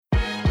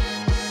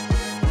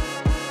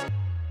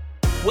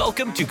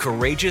Welcome to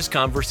Courageous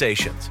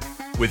Conversations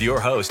with your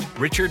host,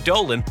 Richard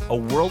Dolan, a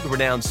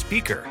world-renowned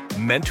speaker,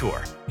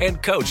 mentor,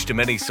 and coach to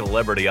many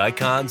celebrity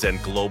icons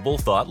and global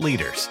thought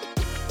leaders.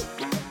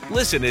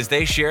 Listen as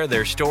they share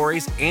their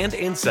stories and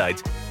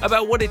insights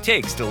about what it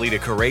takes to lead a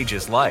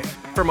courageous life,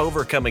 from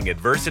overcoming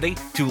adversity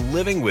to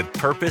living with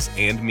purpose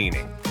and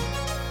meaning.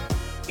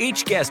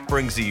 Each guest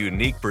brings a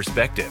unique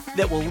perspective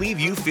that will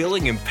leave you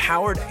feeling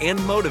empowered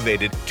and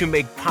motivated to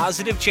make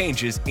positive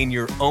changes in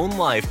your own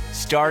life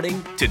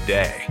starting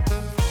today.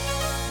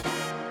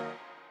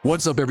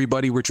 What's up,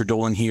 everybody? Richard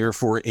Dolan here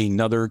for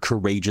another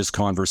courageous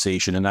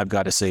conversation. And I've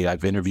got to say,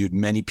 I've interviewed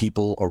many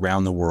people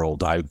around the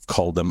world. I've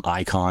called them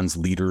icons,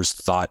 leaders,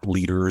 thought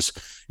leaders,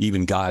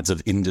 even gods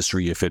of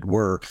industry, if it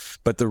were.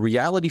 But the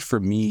reality for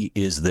me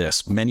is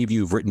this. Many of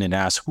you have written and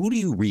asked, who do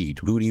you read?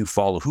 Who do you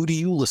follow? Who do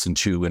you listen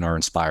to and are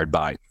inspired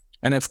by?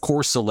 And of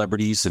course,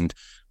 celebrities and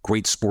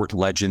great sport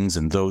legends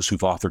and those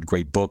who've authored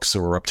great books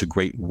or are up to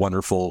great,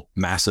 wonderful,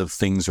 massive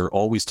things are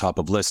always top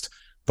of list.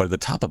 But at the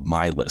top of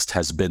my list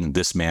has been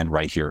this man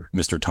right here,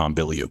 Mr. Tom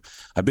Bilyeu.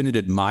 I've been an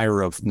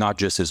admirer of not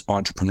just his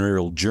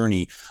entrepreneurial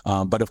journey,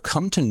 but have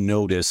come to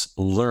notice,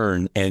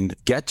 learn, and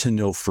get to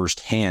know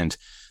firsthand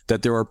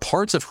that there are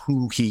parts of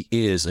who he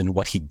is and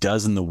what he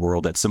does in the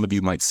world that some of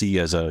you might see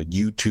as a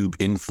YouTube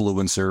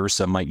influencer.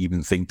 Some might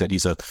even think that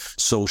he's a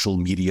social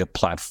media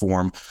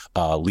platform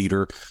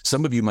leader.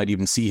 Some of you might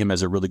even see him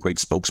as a really great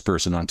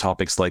spokesperson on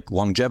topics like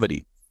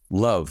longevity,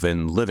 love,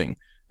 and living,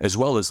 as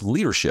well as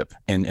leadership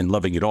and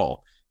loving it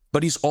all.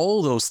 But he's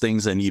all those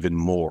things and even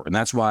more. And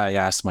that's why I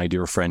asked my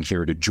dear friend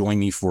here to join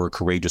me for a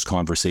courageous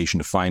conversation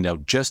to find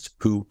out just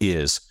who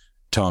is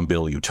Tom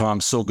Bilyeu.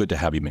 Tom, so good to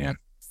have you, man.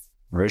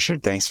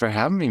 Richard, thanks for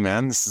having me,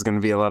 man. This is going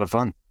to be a lot of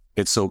fun.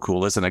 It's so cool.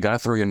 Listen, I got to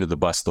throw you under the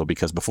bus, though,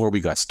 because before we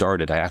got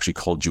started, I actually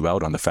called you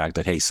out on the fact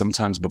that, hey,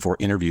 sometimes before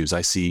interviews,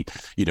 I see,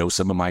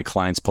 some of my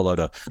clients pull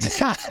out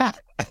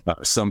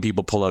some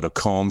people pull out a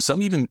comb,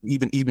 some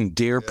even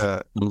dare put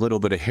a little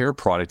bit of hair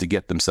product to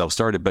get themselves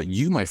started. But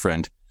you, my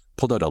friend,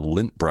 pulled out a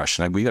lint brush.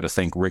 And we got to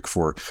thank Rick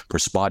for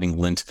spotting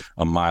lint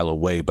a mile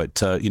away.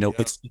 But,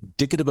 it's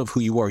indicative of who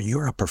you are.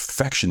 You're a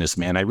perfectionist,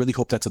 man. I really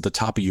hope that's at the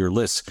top of your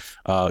list.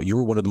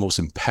 You're one of the most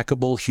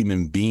impeccable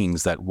human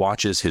beings that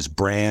watches his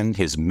brand,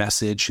 his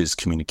message, his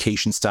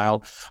communication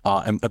style.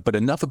 But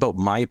enough about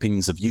my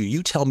opinions of you.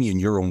 You tell me in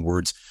your own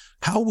words,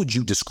 how would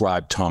you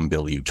describe Tom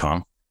Bilyeu,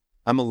 Tom?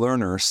 I'm a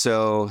learner,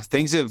 so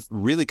things have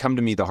really come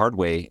to me the hard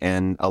way.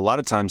 And a lot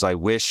of times I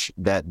wish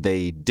that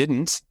they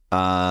didn't.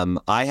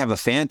 I have a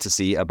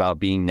fantasy about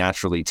being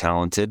naturally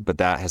talented, but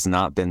that has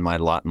not been my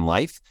lot in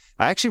life.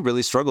 I actually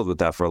really struggled with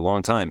that for a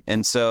long time.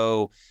 And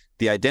so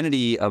the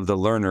identity of the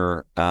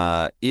learner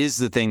is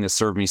the thing that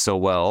served me so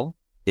well.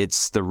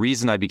 It's the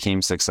reason I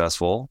became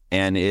successful.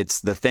 And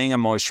it's the thing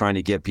I'm always trying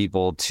to get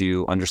people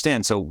to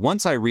understand. So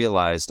once I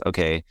realized,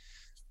 okay,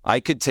 I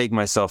could take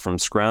myself from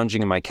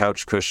scrounging in my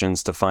couch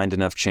cushions to find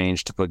enough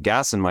change to put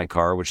gas in my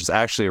car, which is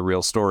actually a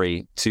real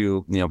story,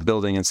 to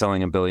building and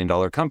selling $1 billion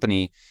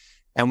company.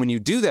 And when you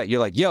do that, you're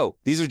like, yo,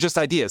 these are just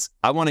ideas.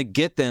 I want to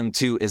get them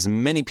to as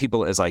many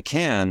people as I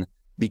can,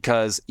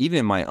 because even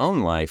in my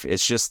own life,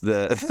 it's just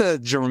the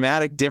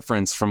dramatic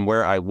difference from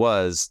where I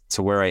was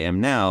to where I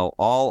am now,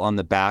 all on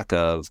the back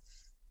of,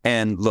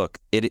 and look,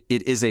 it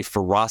is a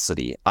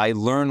ferocity. I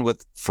learn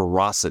with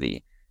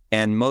ferocity.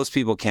 And most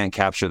people can't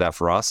capture that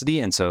ferocity.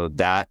 And so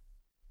that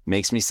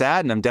makes me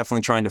sad. And I'm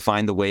definitely trying to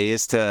find the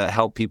ways to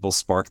help people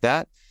spark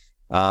that.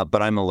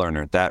 But I'm a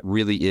learner. That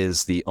really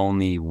is the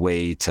only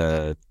way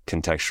to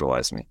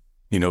contextualize me.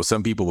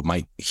 Some people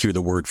might hear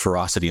the word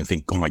ferocity and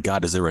think, oh my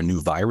God, is there a new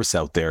virus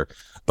out there?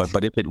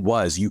 But if it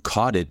was, you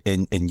caught it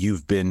and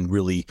you've been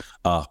really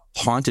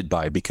haunted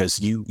by it, because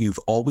you've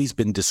always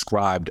been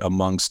described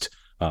amongst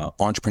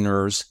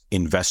entrepreneurs,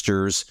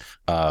 investors,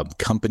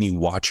 company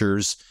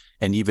watchers,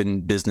 and even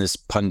business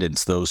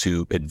pundits, those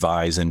who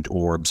advise and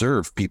or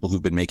observe people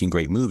who've been making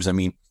great moves. I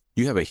mean,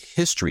 you have a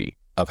history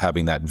of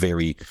having that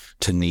very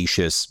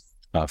tenacious,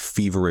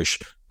 feverish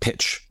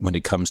pitch when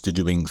it comes to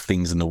doing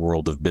things in the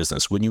world of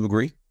business. Wouldn't you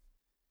agree?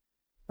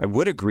 I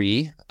would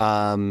agree.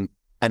 And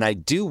I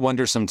do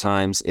wonder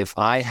sometimes if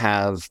I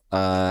have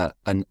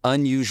an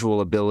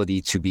unusual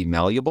ability to be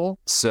malleable.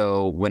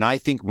 So when I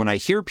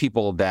hear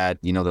people that,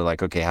 they're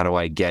like, okay, how do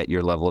I get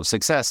your level of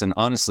success? And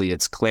honestly,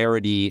 it's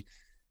clarity.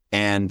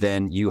 And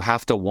then you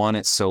have to want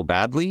it so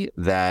badly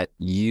that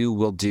you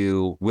will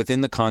do,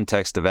 within the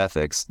context of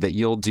ethics, that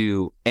you'll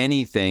do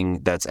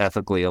anything that's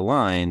ethically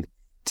aligned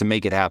to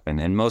make it happen.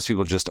 And most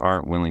people just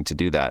aren't willing to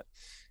do that.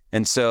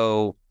 And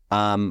so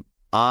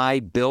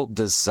I built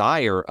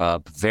desire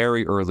up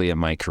very early in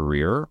my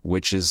career,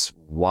 which is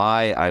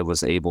why I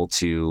was able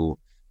to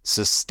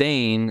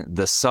sustain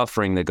the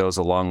suffering that goes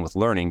along with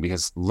learning,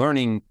 because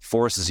learning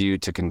forces you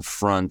to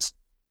confront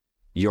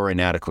your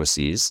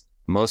inadequacies.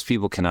 Most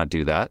people cannot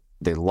do that.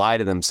 They lie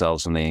to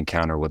themselves when they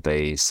encounter what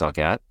they suck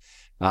at.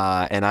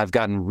 And I've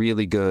gotten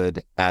really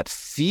good at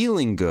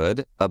feeling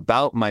good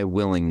about my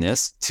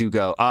willingness to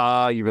go,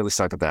 you really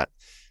suck at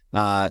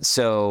that.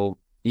 So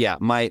yeah,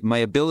 my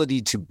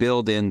ability to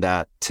build in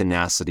that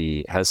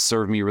tenacity has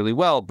served me really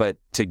well. But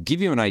to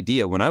give you an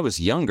idea, when I was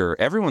younger,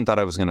 everyone thought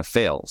I was going to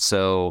fail.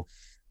 So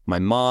my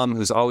mom,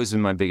 who's always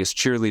been my biggest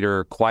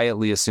cheerleader,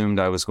 quietly assumed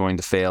I was going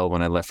to fail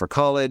when I left for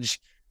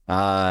college.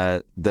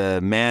 The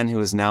man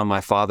who is now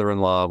my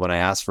father-in-law, when I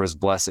asked for his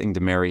blessing to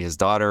marry his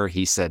daughter,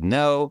 he said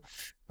no.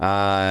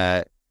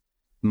 My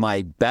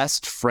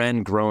best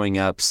friend growing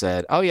up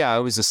said, "Oh yeah, I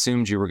always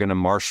assumed you were going to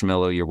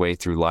marshmallow your way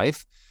through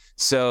life."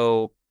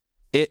 So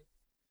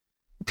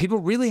people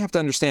really have to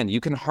understand, you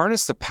can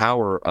harness the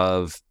power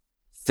of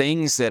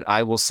things that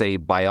I will say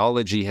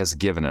biology has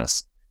given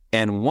us.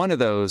 And one of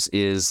those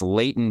is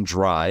latent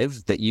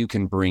drive that you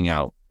can bring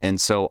out.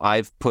 And so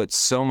I've put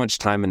so much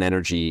time and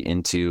energy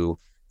into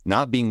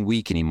not being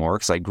weak anymore,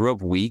 because I grew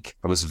up weak.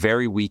 I was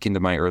very weak into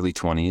my early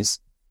 20s.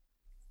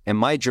 And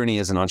my journey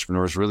as an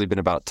entrepreneur has really been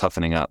about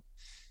toughening up.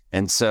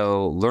 And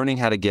so learning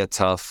how to get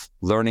tough,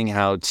 learning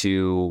how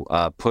to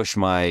push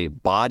my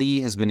body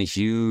has been a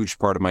huge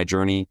part of my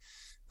journey.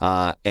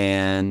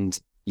 And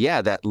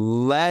yeah, that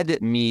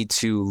led me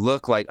to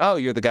look like, oh,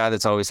 you're the guy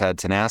that's always had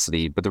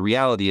tenacity. But the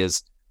reality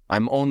is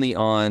I'm only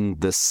on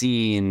the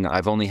scene.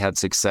 I've only had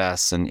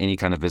success and any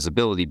kind of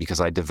visibility because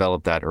I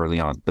developed that early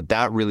on. But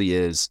that really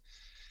is,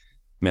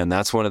 man,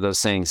 that's one of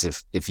those things.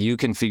 If you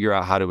can figure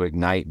out how to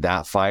ignite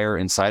that fire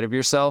inside of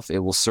yourself, it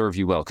will serve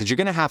you well, because you're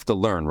going to have to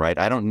learn, right?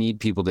 I don't need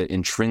people to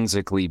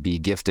intrinsically be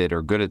gifted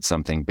or good at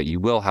something, but you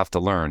will have to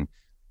learn.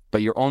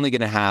 But you're only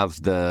going to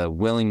have the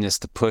willingness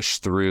to push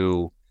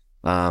through.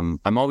 I'm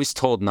always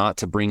told not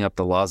to bring up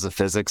the laws of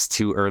physics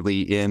too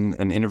early in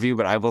an interview,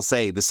 but I will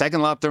say the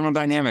second law of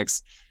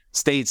thermodynamics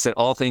states that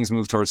all things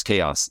move towards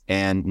chaos.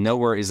 And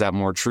nowhere is that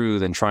more true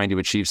than trying to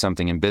achieve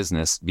something in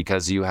business,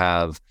 because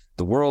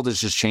the world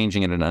is just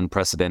changing at an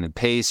unprecedented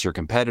pace. Your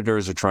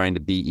competitors are trying to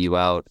beat you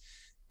out.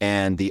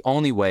 And the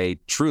only way,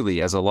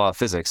 truly, as a law of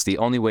physics, the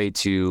only way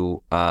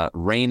to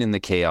reign in the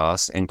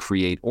chaos and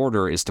create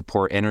order is to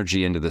pour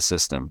energy into the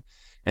system.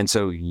 And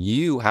so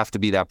you have to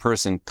be that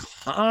person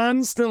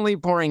constantly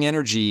pouring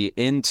energy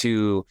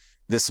into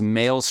this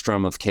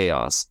maelstrom of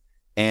chaos.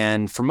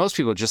 And for most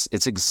people,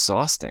 it's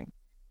exhausting.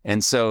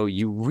 And so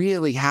you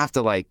really have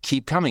to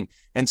keep coming.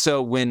 And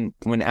so when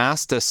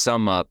asked to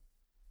sum up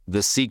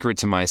the secret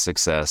to my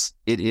success,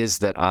 it is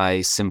that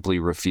I simply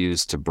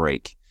refuse to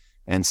break.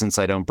 And since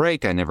I don't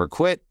break, I never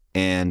quit.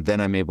 And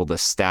then I'm able to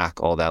stack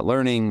all that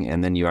learning,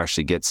 and then you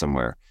actually get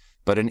somewhere.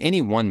 But in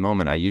any one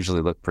moment, I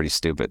usually look pretty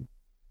stupid.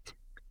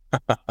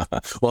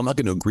 Well, I'm not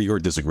going to agree or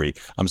disagree.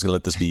 I'm just going to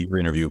let this be your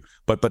interview.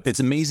 But it's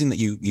amazing that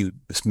you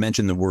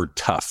mentioned the word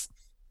tough,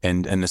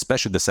 and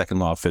especially the second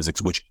law of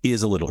physics, which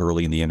is a little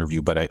early in the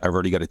interview. But I've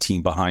already got a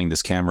team behind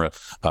this camera,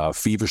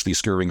 feverishly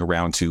scurrying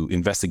around to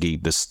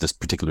investigate this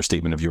particular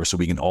statement of yours, so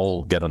we can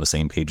all get on the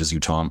same page as you,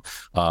 Tom.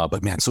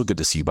 But man, so good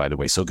to see you, by the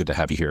way. So good to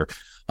have you here.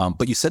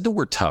 But you said the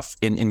word tough,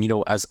 and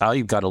as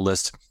I've got a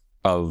list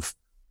of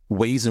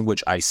ways in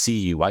which I see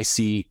you, I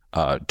see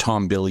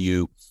Tom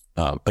Bilyeu,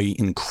 an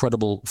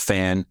incredible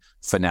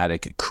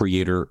fanatic,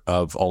 creator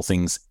of all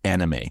things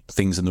anime,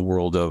 things in the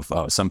world of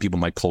some people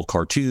might call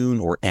cartoon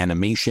or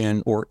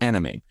animation or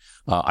anime.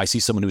 I see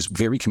someone who's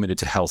very committed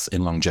to health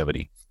and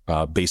longevity,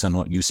 based on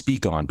what you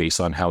speak on, based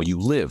on how you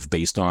live,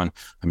 based on,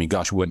 we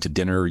went to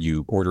dinner,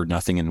 you ordered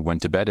nothing and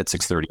went to bed at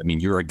 6:30.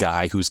 You're a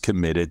guy who's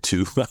committed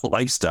to a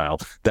lifestyle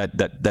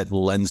that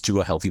lends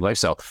to a healthy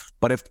lifestyle.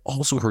 But I've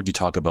also heard you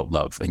talk about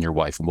love and your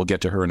wife, and we'll get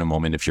to her in a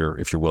moment if you're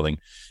willing.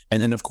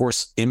 And then, of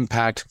course,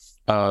 impact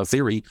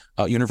theory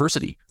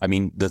university.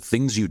 The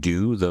things you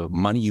do, the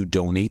money you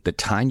donate, the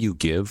time you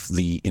give,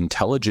 the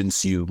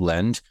intelligence you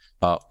lend,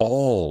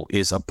 all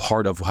is a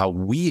part of how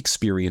we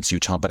experience you,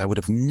 Tom. But I would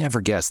have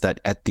never guessed that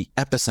at the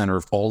epicenter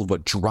of all of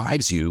what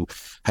drives you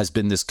has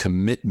been this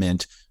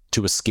commitment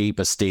to escape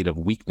a state of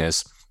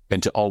weakness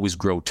and to always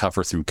grow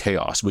tougher through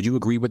chaos. Would you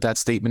agree with that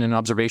statement and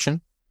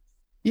observation?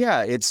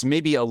 Yeah, it's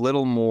maybe a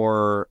little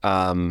more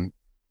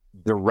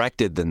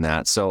directed than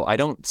that. So I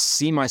don't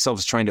see myself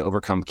as trying to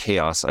overcome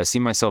chaos. I see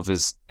myself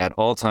as at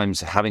all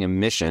times having a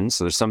mission.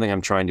 So there's something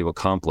I'm trying to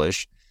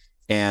accomplish.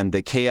 And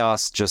the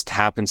chaos just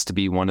happens to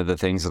be one of the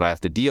things that I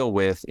have to deal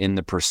with in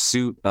the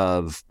pursuit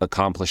of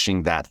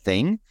accomplishing that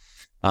thing.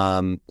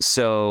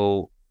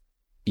 So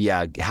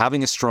yeah,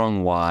 having a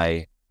strong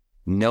why,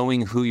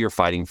 knowing who you're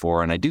fighting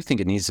for. And I do think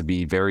it needs to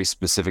be very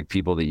specific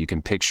people that you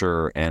can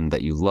picture and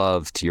that you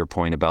love, to your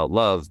point about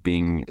love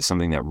being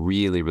something that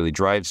really, really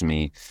drives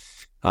me.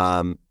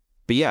 But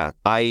yeah,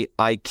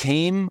 I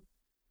came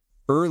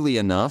early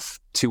enough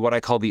to what I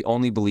call the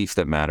only belief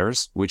that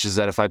matters, which is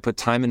that if I put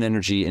time and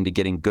energy into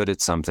getting good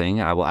at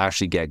something, I will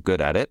actually get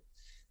good at it.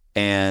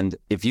 And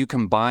if you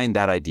combine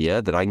that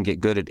idea that I can get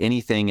good at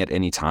anything at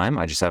any time,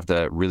 I just have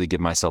to really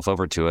give myself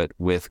over to it,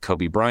 with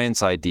Kobe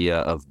Bryant's idea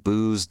of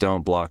boos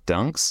don't block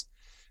dunks.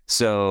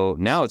 So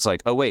now it's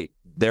like, oh wait,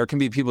 there can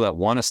be people that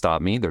want to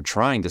stop me. They're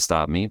trying to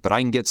stop me, but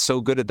I can get so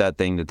good at that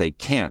thing that they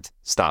can't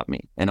stop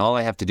me. And all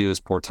I have to do is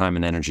pour time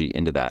and energy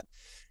into that.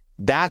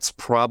 That's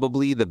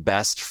probably the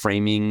best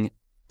framing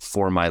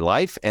for my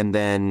life. And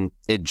then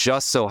it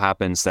just so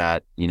happens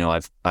that,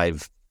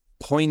 I've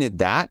pointed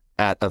that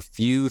at a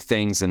few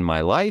things in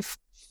my life.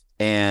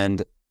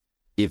 And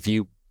if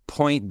you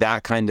point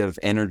that kind of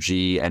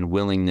energy and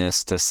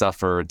willingness to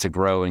suffer, to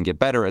grow and get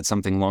better at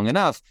something long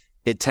enough,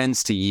 it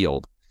tends to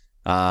yield.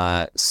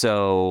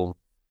 So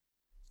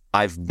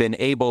I've been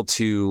able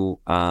to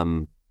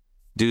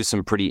do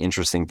some pretty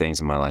interesting things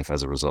in my life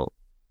as a result.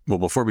 Well,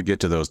 before we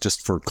get to those,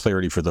 just for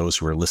clarity for those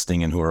who are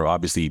listening and who are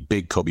obviously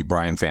big Kobe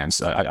Bryant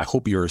fans, I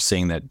hope you're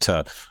saying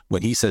that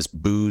when he says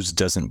booze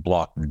doesn't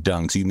block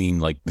dunks, you mean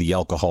like the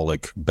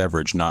alcoholic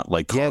beverage, not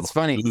like... Yeah, it's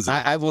funny.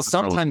 I will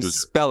sometimes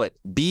spell it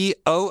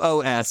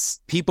BOOS.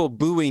 People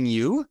booing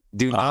you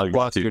do not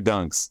block your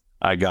dunks.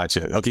 I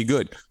gotcha. Okay,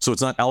 good. So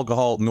it's not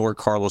alcohol nor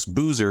Carlos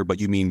Boozer,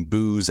 but you mean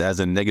booze as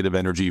a negative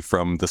energy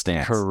from the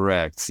stands.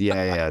 Correct.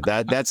 Yeah.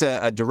 That's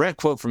a direct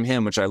quote from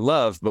him, which I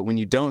love. But when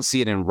you don't see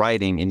it in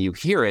writing and you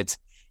hear it,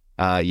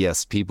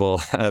 yes,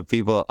 people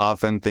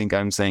often think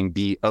I'm saying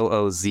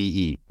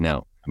BOOZE.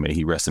 No. I mean,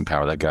 he rests in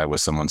power. That guy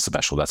was someone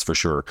special, that's for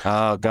sure.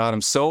 Oh, God, I'm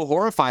so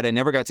horrified. I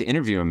never got to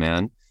interview him,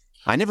 man.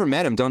 I never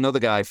met him. Don't know the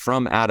guy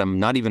from Adam,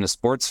 not even a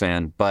sports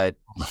fan, but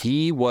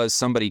he was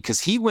somebody, because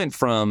he went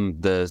from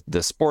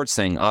the sports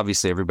thing.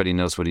 Obviously, everybody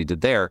knows what he did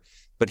there,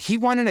 but he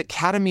won an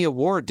Academy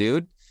Award,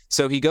 dude.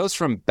 So he goes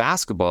from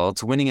basketball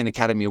to winning an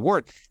Academy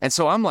Award. And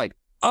so I'm like,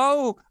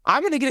 oh,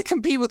 I'm going to get to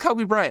compete with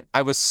Kobe Bryant.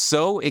 I was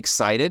so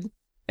excited.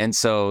 And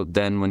so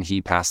then when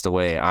he passed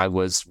away, I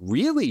was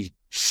really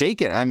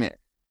shaken. I mean,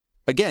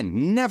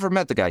 again, never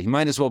met the guy. He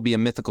might as well be a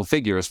mythical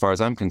figure as far as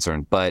I'm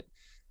concerned. But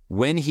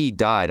when he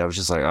died, I was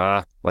just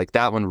like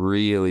that one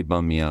really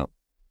bummed me out.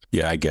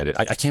 Yeah, I get it.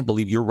 I can't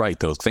believe you're right,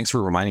 though. Thanks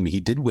for reminding me. He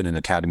did win an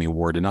Academy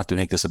Award, and not to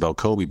make this about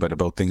Kobe, but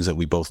about things that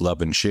we both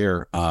love and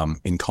share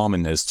in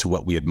common as to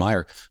what we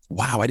admire.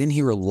 Wow, I didn't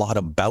hear a lot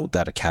about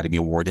that Academy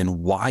Award and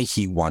why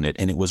he won it.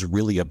 And it was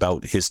really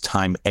about his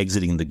time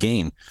exiting the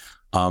game.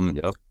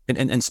 Yep.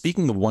 And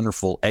speaking of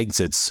wonderful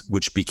exits,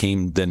 which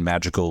became then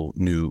magical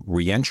new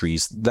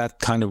reentries, that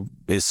kind of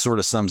sort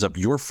of sums up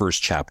your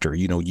first chapter.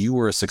 You know, you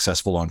were a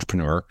successful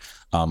entrepreneur.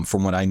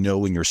 From what I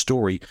know in your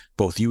story,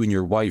 both you and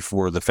your wife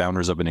were the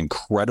founders of an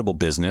incredible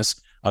business.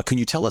 Can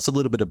you tell us a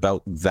little bit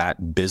about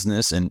that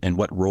business and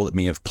what role it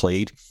may have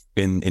played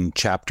in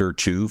chapter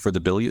 2 for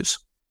the Bilyeus?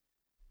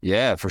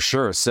 Yeah, for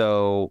sure.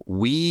 So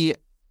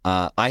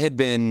I had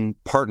been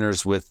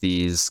partners with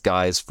these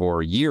guys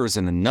for years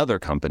in another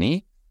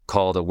company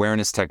called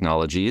Awareness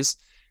Technologies.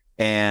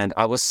 And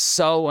I was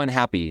so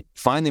unhappy.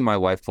 Finally, my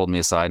wife pulled me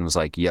aside and was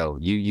like, yo,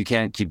 you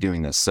can't keep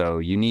doing this. So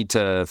you need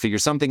to figure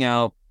something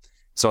out.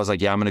 So I was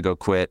like, yeah, I'm going to go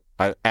quit.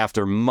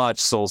 After much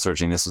soul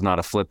searching, this is not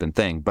a flippant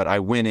thing, but I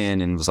went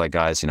in and was like,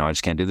 guys, I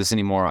just can't do this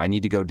anymore. I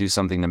need to go do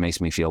something that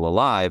makes me feel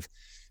alive.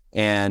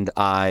 And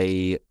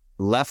I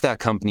left that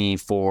company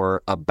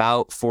for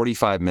about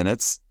 45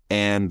 minutes.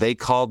 And they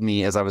called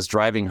me as I was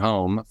driving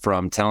home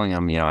from telling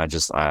them,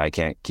 I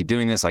can't keep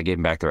doing this. I gave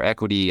them back their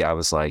equity. I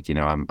was like,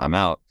 I'm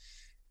out.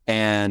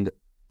 And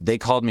they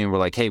called me and were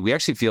like, hey, we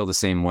actually feel the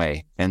same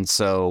way. And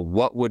so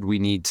what would we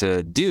need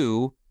to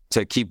do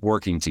to keep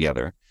working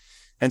together?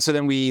 And so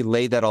then we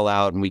laid that all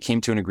out and we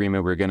came to an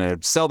agreement. We were going to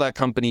sell that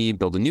company,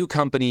 build a new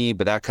company,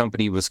 but that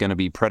company was going to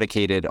be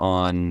predicated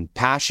on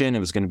passion. It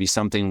was going to be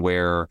something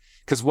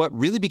because what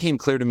really became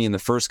clear to me in the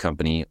first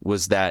company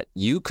was that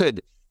you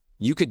could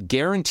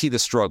guarantee the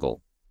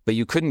struggle, but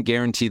you couldn't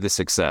guarantee the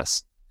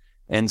success.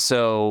 And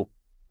so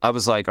I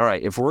was like, all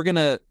right, if we're going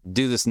to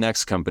do this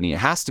next company, it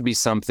has to be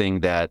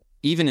something that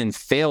even in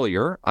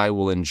failure, I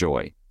will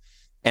enjoy.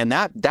 And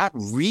that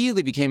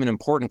really became an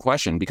important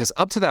question, because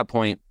up to that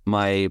point,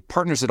 my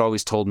partners had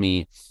always told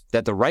me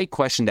that the right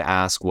question to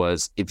ask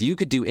was, if you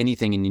could do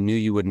anything and you knew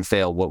you wouldn't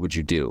fail, what would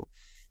you do?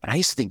 And I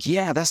used to think,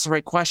 yeah, that's the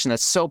right question.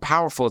 That's so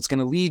powerful. It's going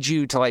to lead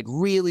you to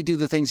really do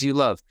the things you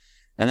love.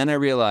 And then I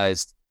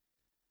realized,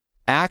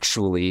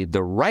 actually,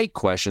 the right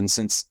question,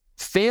 since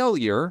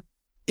failure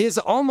is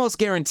almost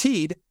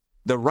guaranteed,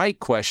 the right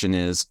question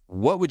is,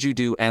 what would you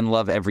do and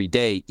love every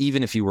day,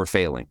 even if you were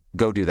failing?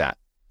 Go do that.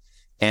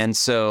 And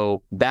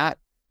so that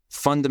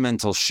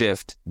fundamental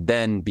shift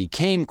then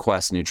became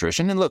Quest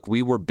Nutrition. And look,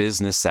 we were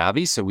business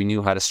savvy, so we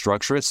knew how to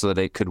structure it so that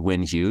it could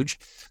win huge.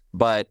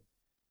 But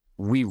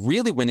we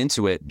really went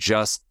into it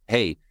just,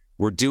 hey,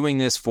 we're doing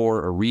this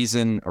for a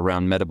reason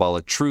around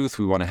metabolic truth.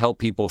 We want to help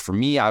people. For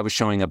me, I was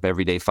showing up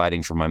every day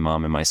fighting for my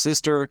mom and my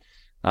sister,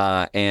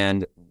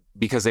 and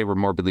because they were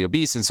morbidly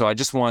obese. And so I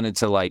just wanted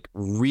to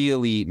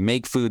really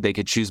make food they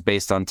could choose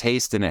based on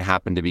taste, and it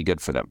happened to be good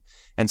for them.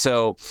 And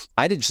so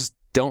I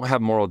don't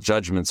have moral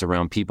judgments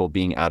around people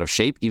being out of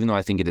shape, even though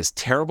I think it is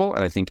terrible.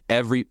 And I think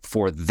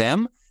for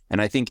them,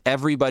 and I think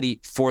everybody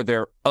for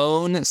their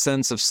own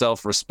sense of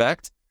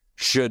self-respect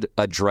should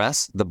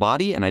address the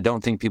body. And I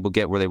don't think people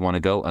get where they want to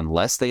go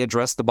unless they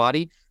address the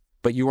body.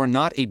 But you are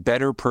not a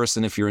better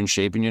person if you're in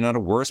shape, and you're not a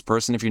worse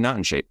person if you're not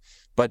in shape.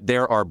 But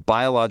there are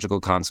biological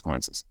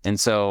consequences. And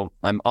so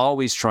I'm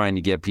always trying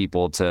to get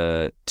people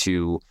to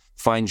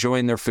find joy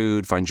in their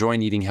food, find joy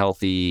in eating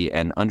healthy,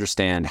 and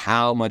understand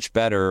how much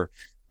better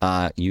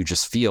you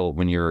just feel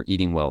when you're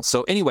eating well.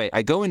 So anyway,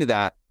 I go into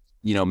that,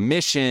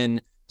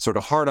 mission, sort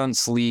of heart on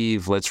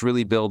sleeve, let's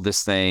really build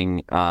this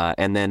thing.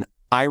 And then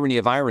irony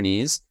of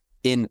ironies,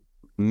 in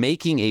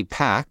making a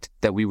pact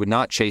that we would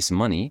not chase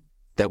money,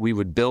 that we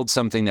would build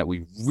something that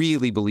we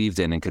really believed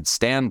in and could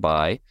stand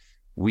by,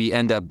 we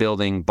end up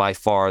building by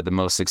far the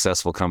most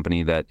successful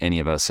company that any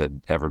of us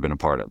had ever been a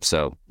part of.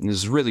 So this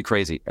is really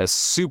crazy. A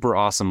super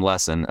awesome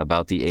lesson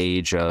about the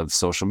age of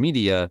social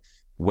media,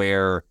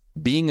 where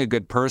being a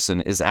good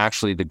person is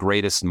actually the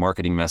greatest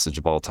marketing message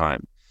of all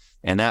time.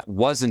 And that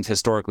wasn't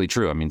historically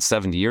true. I mean,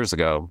 70 years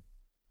ago,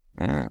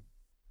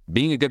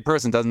 being a good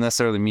person doesn't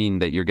necessarily mean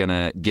that you're going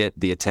to get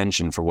the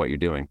attention for what you're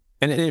doing.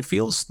 And it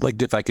feels like,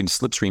 if I can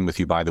slipstream with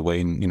you, by the way,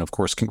 and of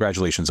course,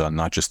 congratulations on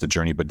not just the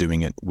journey, but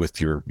doing it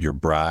with your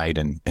bride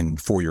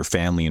and for your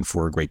family and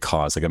for a great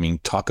cause.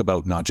 Talk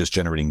about not just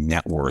generating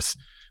net worth,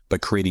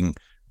 but creating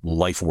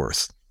life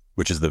worth,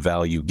 which is the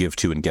value you give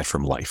to and get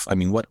from life.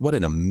 What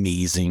an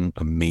amazing,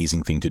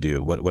 amazing thing to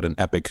do. What an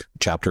epic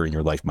chapter in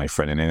your life, my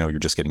friend. And I know you're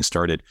just getting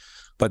started,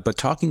 but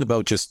talking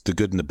about just the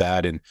good and the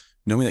bad, and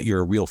knowing that you're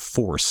a real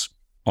force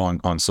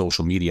on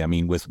social media.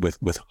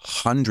 With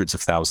hundreds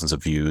of thousands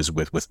of views,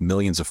 with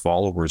millions of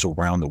followers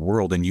around the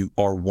world, and you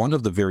are one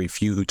of the very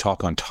few who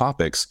talk on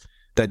topics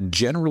that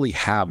generally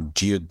have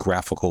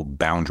geographical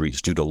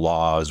boundaries due to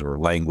laws or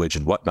language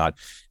and whatnot,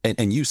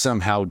 and you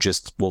somehow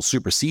just will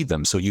supersede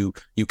them. So you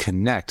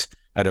connect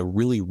at a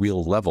really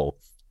real level,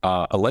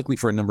 likely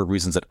for a number of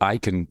reasons that I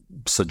can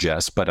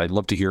suggest, but I'd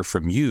love to hear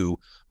from you.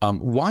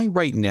 Why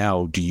right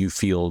now do you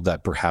feel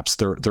that perhaps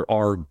there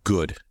are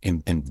good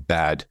and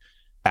bad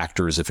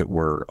actors, if it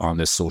were, on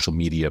this social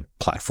media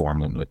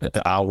platform,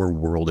 our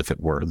world, if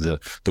it were,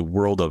 the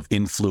world of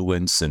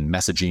influence and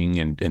messaging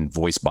and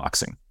voice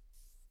boxing?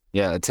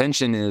 Yeah,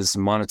 attention is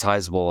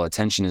monetizable.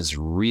 Attention is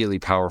really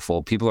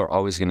powerful. People are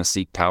always going to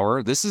seek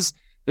power. There's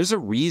a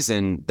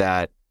reason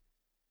that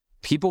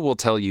people will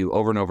tell you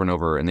over and over and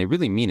over, and they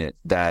really mean it,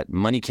 that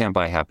money can't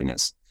buy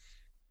happiness.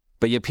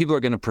 But yet people are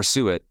going to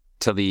pursue it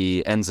to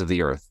the ends of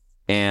the earth.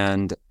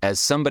 And as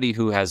somebody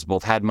who has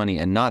both had money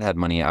and not had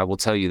money, I will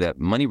tell you that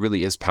money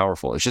really is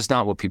powerful. It's just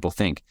not what people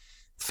think.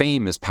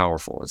 Fame is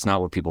powerful. It's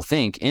not what people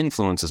think.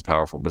 Influence is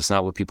powerful, but it's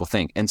not what people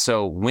think. And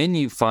so when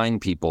you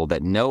find people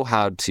that know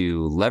how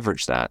to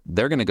leverage that,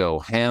 they're going to go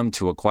ham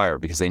to acquire,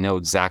 because they know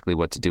exactly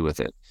what to do with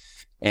it.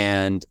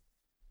 And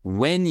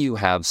when you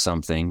have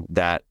something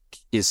that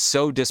is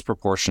so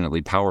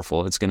disproportionately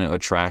powerful, it's going to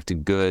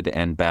attract good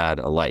and bad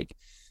alike.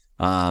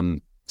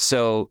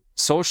 So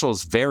social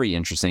is very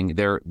interesting.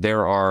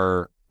 There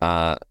are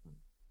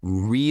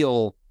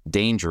real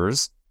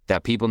dangers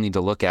that people need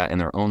to look at in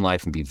their own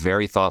life and be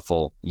very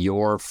thoughtful.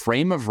 Your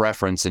frame of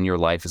reference in your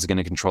life is going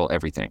to control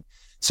everything.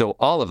 So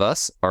all of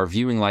us are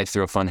viewing life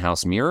through a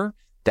funhouse mirror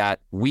that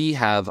we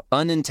have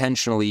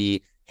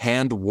unintentionally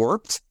hand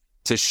warped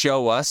to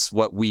show us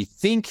what we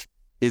think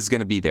is going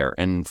to be there.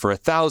 And for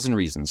 1,000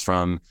 reasons,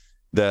 from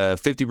the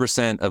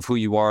 50% of who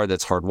you are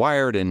that's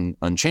hardwired and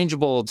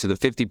unchangeable to the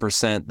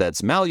 50%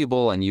 that's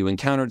malleable, and you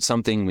encountered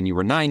something when you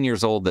were 9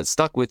 years old that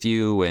stuck with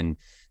you. And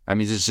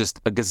there's just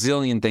a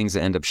gazillion things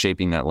that end up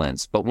shaping that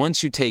lens. But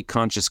once you take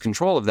conscious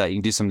control of that, you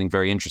can do something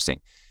very interesting.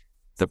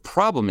 The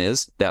problem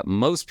is that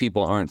most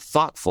people aren't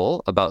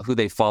thoughtful about who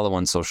they follow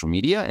on social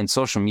media, and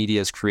social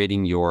media is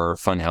creating your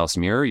funhouse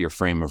mirror, your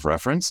frame of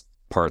reference,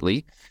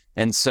 partly.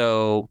 And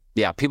so,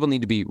 yeah, people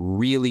need to be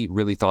really,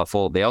 really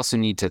thoughtful. They also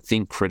need to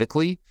think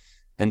critically.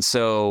 And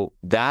so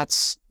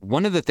that's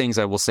one of the things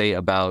I will say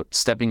about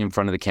stepping in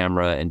front of the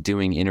camera and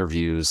doing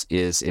interviews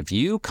is, if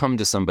you come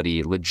to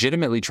somebody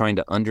legitimately trying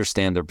to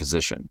understand their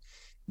position,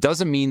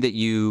 doesn't mean that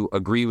you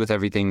agree with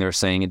everything they're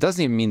saying. It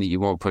doesn't even mean that you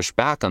won't push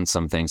back on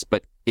some things.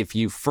 But if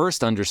you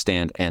first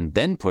understand and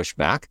then push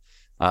back,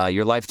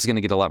 your life is going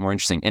to get a lot more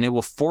interesting, and it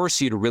will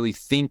force you to really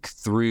think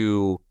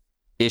through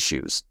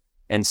issues.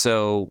 And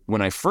so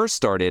when I first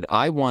started,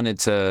 I wanted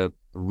to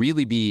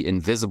really be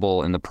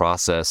invisible in the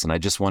process. And I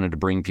just wanted to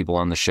bring people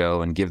on the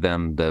show and give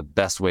them the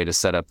best way to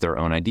set up their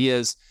own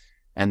ideas.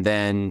 And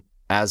then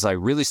as I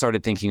really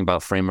started thinking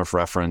about frame of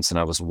reference, and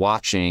I was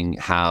watching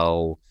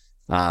how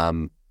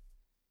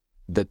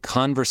the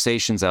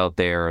conversations out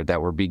there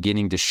that were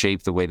beginning to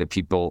shape the way that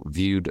people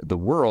viewed the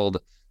world,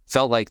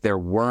 felt like there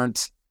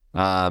weren't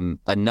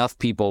enough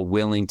people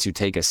willing to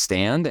take a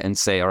stand and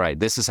say, all right,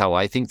 this is how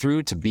I think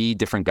through, to be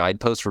different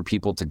guideposts for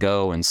people to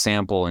go and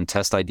sample and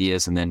test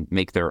ideas and then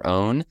make their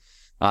own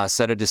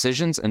set of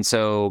decisions. And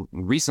so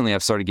recently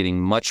I've started getting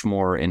much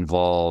more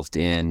involved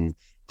in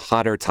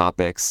hotter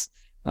topics,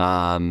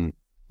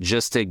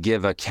 just to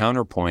give a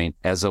counterpoint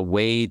as a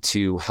way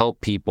to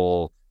help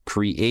people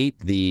create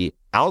the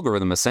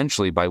algorithm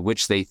essentially by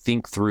which they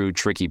think through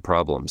tricky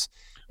problems.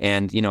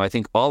 And, I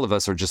think all of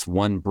us are just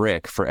one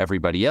brick for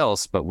everybody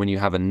else. But when you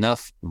have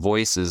enough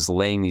voices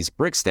laying these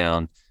bricks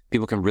down,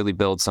 people can really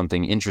build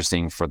something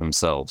interesting for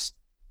themselves.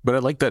 But I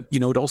like that,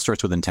 it all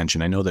starts with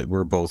intention. I know that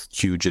we're both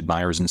huge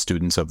admirers and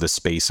students of the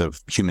space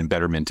of human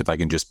betterment, if I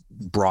can just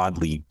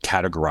broadly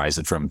categorize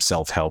it, from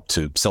self-help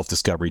to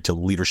self-discovery to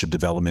leadership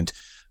development.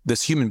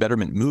 This human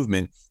betterment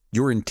movement,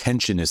 your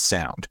intention is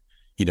sound.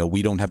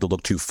 we don't have to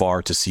look too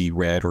far to see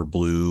red or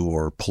blue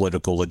or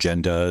political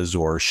agendas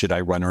or should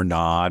I run or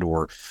not,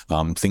 or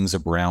things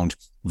around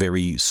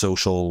very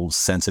social,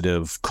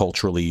 sensitive,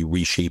 culturally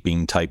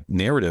reshaping type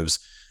narratives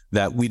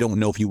that we don't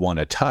know if you want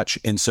to touch.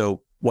 And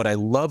so what I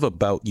love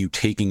about you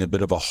taking a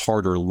bit of a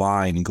harder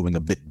line and going a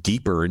bit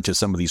deeper into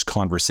some of these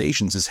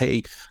conversations is,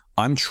 hey,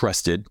 I'm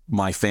trusted.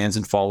 My fans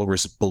and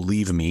followers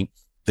believe me.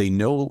 They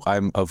know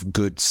I'm of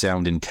good,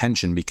 sound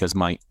intention because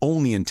my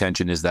only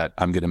intention is that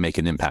I'm going to make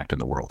an impact in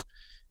the world.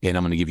 And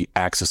I'm going to give you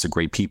access to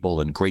great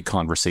people and great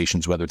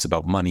conversations, whether it's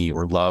about money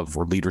or love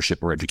or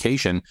leadership or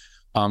education.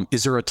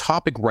 Is there a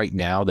topic right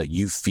now that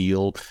you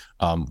feel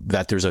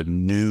that there's a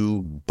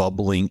new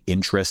bubbling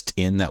interest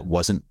in that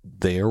wasn't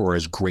there or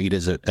as great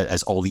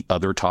as all the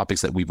other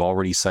topics that we've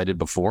already cited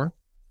before?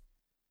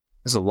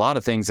 There's a lot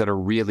of things that are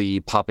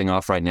really popping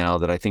off right now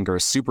that I think are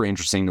super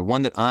interesting. The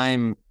one that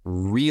I'm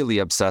really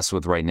obsessed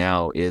with right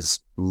now is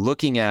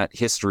looking at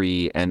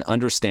history and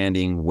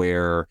understanding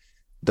where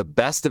the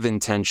best of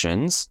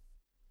intentions,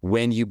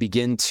 when you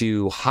begin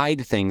to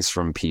hide things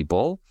from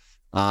people,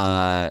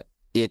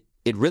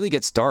 it really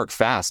gets dark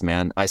fast,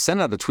 man. I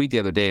sent out a tweet the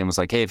other day and was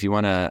like, hey, if you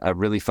want a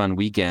really fun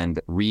weekend,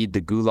 read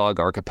the Gulag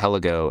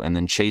Archipelago and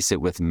then chase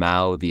it with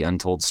Mao, the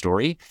Untold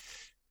Story.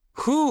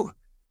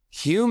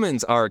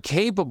 Humans are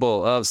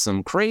capable of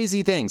some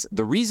crazy things.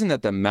 The reason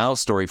that the Mao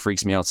story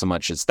freaks me out so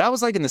much is that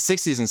was like in the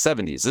 60s and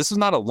 70s. This was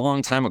not a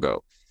long time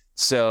ago.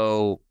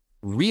 So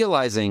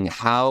realizing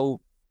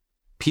how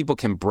people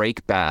can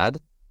break bad,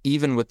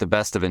 even with the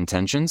best of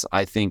intentions,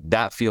 I think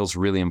that feels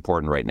really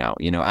important right now.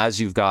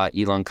 As you've got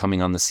Elon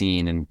coming on the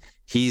scene and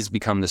he's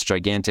become this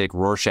gigantic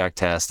Rorschach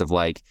test of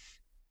like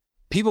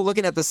people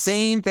looking at the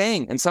same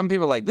thing. And some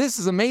people are like, this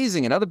is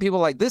amazing. And other people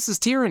are like, this is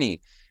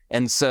tyranny.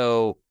 And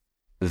so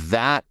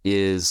that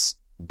is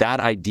that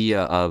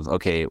idea of,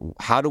 okay,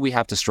 how do we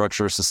have to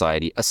structure a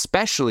society,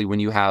 especially when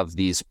you have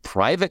these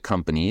private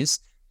companies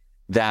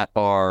that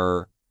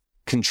are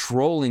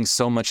controlling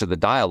so much of the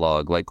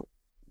dialogue? Like,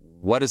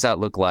 what does that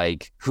look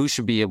like? Who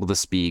should be able to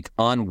speak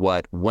on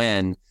what,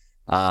 when?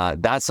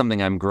 That's something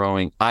I'm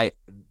growing.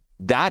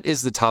 That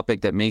is the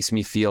topic that makes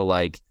me feel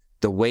like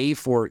the way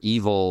for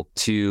evil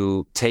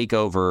to take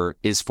over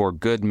is for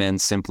good men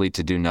simply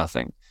to do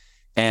nothing.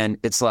 And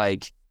it's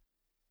like,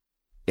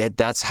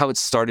 that's how it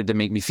started to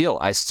make me feel.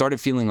 I started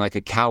feeling like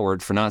a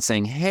coward for not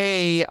saying,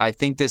 hey, I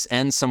think this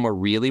ends somewhere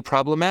really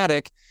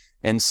problematic.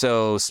 And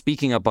so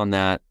speaking up on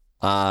that,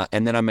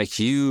 and then I'm a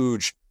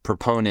huge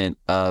proponent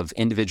of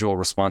individual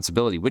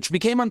responsibility, which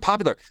became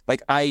unpopular.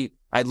 Like I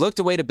looked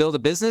away to build a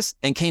business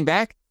and came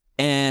back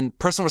and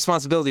personal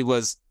responsibility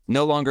was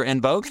no longer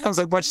en vogue. I was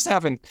like, what just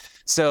happened?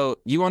 So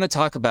you want to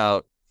talk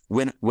about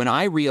when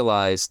I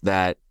realized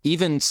that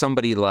even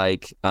somebody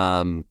like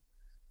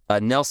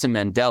Nelson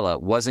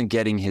Mandela wasn't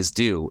getting his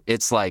due,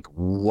 it's like,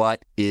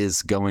 what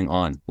is going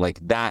on? Like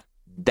that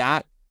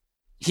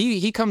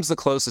he comes the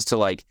closest to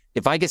like,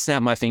 if I could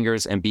snap my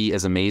fingers and be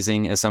as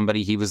amazing as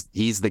somebody,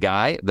 he's the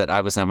guy that I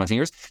would snap my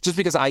fingers, just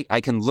because I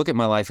can look at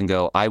my life and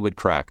go, I would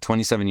crack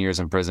 27 years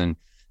in prison,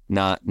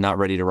 not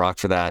ready to rock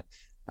for that.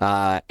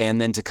 And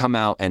then to come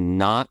out and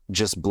not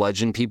just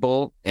bludgeon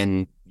people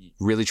and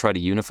really try to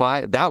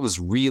unify, that was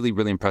really,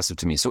 really impressive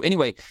to me. So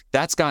anyway,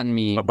 that's gotten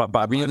me.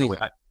 But really,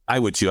 I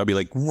would too. I'd be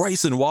like,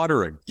 rice and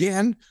water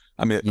again.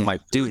 I mean, yeah,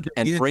 dude,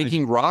 and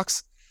breaking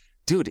rocks.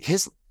 Dude,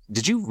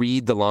 did you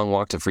read The Long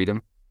Walk to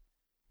Freedom?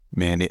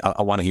 Man,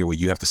 I want to hear what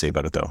you have to say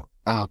about it, though.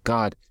 Oh,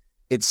 God.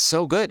 It's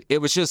so good. It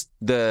was just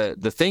the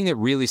thing that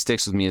really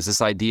sticks with me is this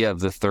idea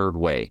of the third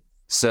way.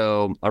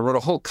 So I wrote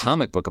a whole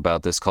comic book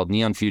about this called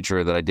Neon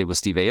Future that I did with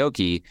Steve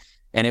Aoki,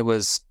 and it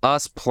was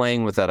us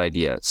playing with that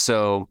idea.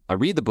 So I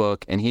read the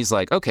book, and he's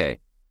like, okay,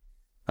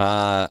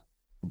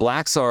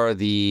 blacks are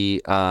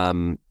the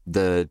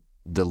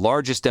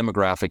largest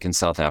demographic in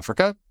South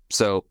Africa.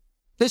 So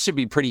this should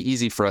be pretty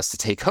easy for us to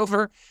take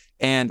over.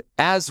 And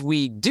as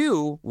we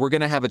do, we're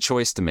going to have a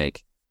choice to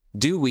make.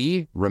 Do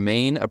we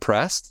remain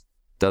oppressed?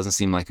 Doesn't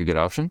seem like a good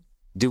option.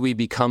 Do we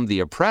become the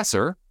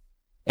oppressor?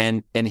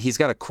 And he's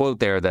got a quote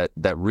there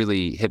that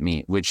really hit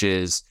me, which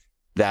is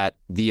that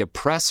the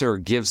oppressor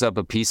gives up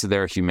a piece of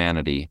their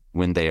humanity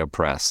when they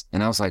oppress.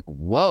 And I was like,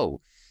 whoa.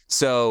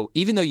 So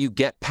even though you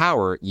get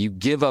power, you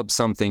give up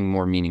something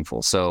more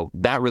meaningful. So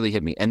that really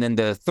hit me. And then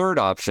the third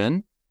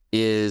option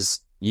is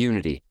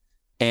unity.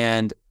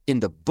 And in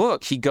the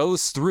book, he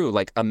goes through,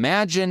 like,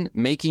 imagine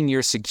making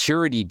your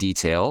security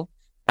detail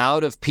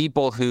out of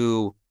people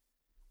who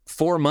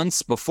 4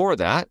 months before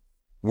that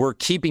were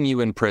keeping you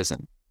in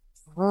prison.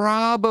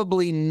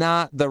 Probably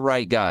not the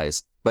right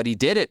guys, but he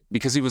did it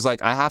because he was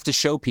like, I have to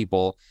show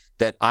people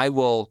that I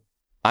will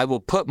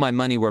put my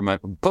money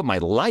put my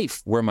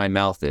life where my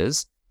mouth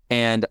is.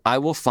 And I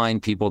will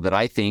find people that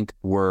I think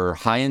were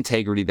high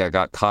integrity that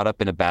got caught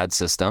up in a bad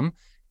system.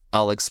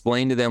 I'll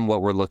explain to them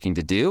what we're looking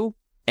to do.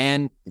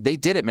 And they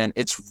did it, man.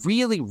 It's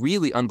really,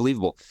 really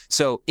unbelievable.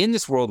 So in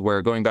this world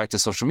where, going back to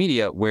social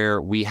media, where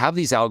we have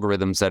these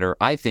algorithms that are,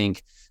 I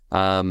think,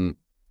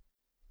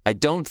 I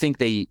don't think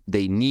they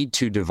need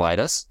to divide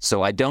us.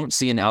 So I don't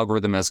see an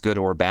algorithm as good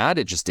or bad.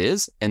 It just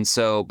is. And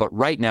so, but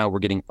right now we're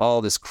getting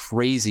all this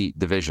crazy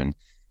division.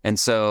 And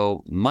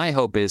so my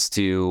hope is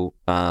to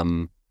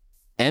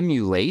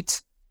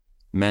emulate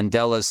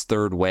Mandela's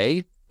third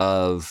way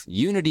of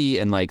unity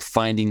and like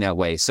finding that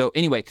way. So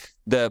anyway,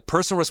 the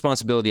personal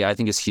responsibility I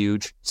think is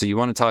huge. So you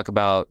want to talk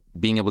about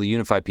being able to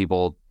unify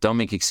people, don't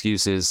make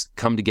excuses,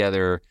 come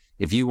together.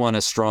 If you want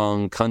a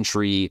strong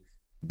country,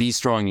 be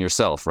strong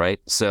yourself, right?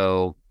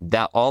 So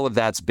that all of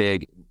that's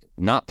big,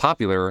 not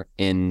popular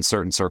in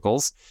certain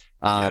circles.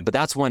 But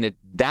that's when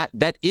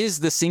that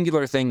is the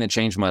singular thing that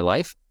changed my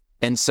life.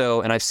 And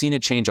I've seen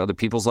it change other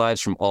people's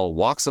lives from all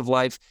walks of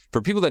life.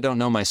 For people that don't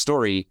know my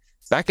story,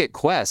 back at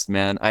Quest,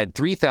 man, I had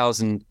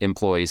 3,000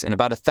 employees and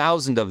about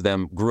 1,000 of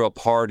them grew up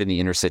hard in the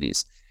inner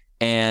cities.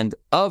 And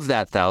of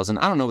that 1,000,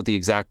 I don't know what the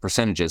exact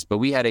percentage is, but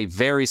we had a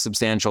very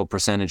substantial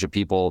percentage of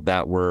people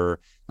that were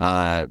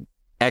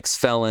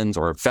ex-felons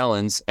or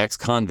felons,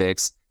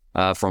 ex-convicts,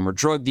 former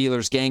drug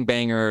dealers,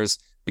 gangbangers,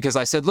 because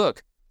I said,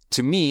 look,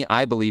 to me,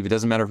 I believe it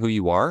doesn't matter who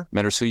you are, it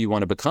matters who you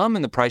want to become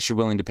and the price you're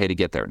willing to pay to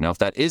get there. Now, if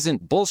that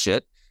isn't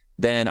bullshit,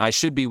 then I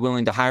should be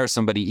willing to hire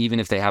somebody even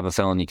if they have a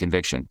felony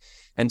conviction.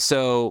 And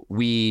so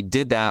we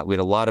did that. We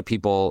had a lot of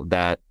people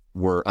that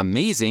were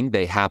amazing.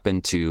 They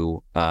happened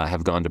to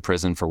have gone to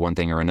prison for one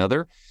thing or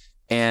another.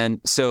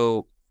 And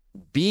so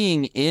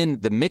being in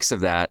the mix of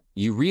that,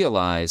 you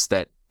realize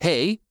that,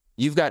 hey,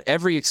 you've got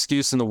every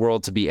excuse in the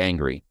world to be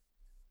angry.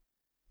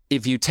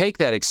 If you take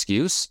that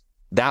excuse,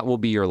 that will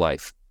be your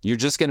life. You're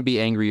just going to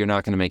be angry. You're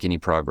not going to make any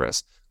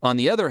progress. On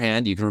the other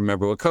hand, you can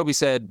remember what Kobe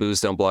said,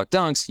 booze don't block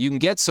dunks. You can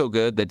get so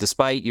good that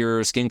despite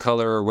your skin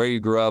color or where you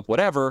grew up,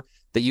 whatever,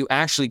 that you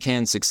actually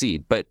can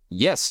succeed. But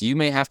yes, you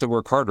may have to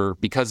work harder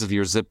because of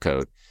your zip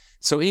code.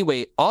 So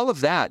anyway, all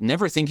of that,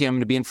 never thinking I'm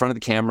going to be in front of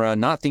the camera,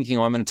 not thinking,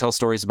 oh, I'm going to tell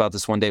stories about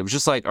this one day. It was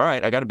just like, all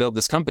right, I got to build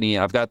this company.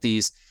 I've got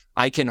these,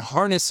 I can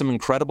harness some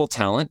incredible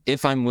talent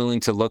if I'm willing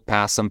to look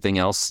past something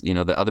else,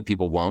 that other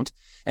people won't.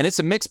 And it's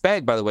a mixed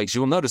bag, by the way, because you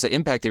will notice that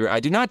impact theory,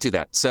 I do not do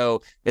that.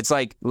 So it's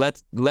like,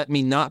 let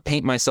me not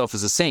paint myself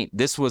as a saint.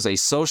 This was a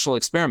social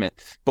experiment.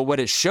 But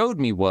what it showed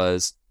me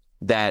was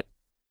that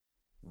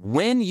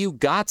when you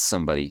got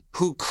somebody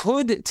who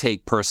could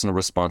take personal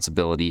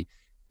responsibility,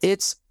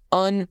 it's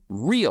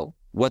unreal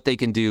what they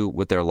can do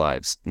with their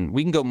lives. And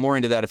we can go more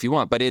into that if you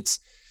want, but it's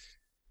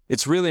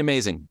really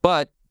amazing.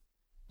 But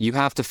you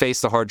have to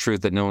face the hard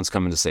truth that no one's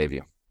coming to save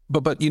you.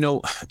 But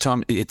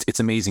Tom, it's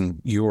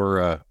amazing.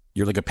 You're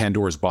like a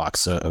Pandora's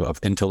box of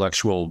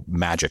intellectual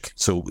magic.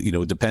 So,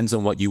 it depends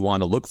on what you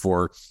want to look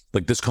for.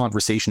 Like this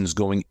conversation is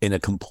going in a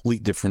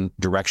complete different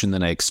direction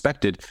than I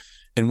expected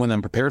and one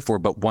I'm prepared for,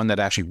 but one that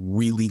actually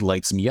really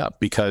lights me up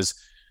because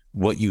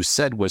what you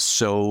said was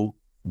so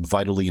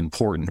vitally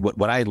important.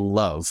 What I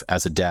love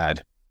as a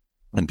dad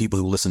and people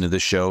who listen to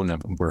this show,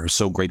 and we're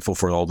so grateful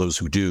for all those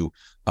who do.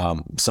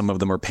 Some of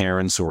them are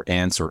parents or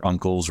aunts or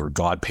uncles or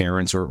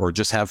godparents or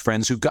just have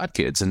friends who've got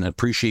kids and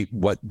appreciate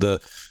what the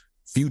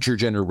future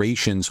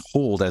generations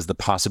hold as the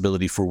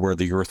possibility for where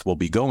the earth will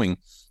be going.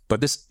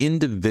 But this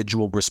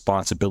individual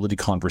responsibility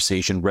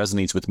conversation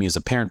resonates with me as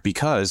a parent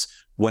because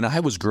when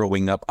I was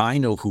growing up, I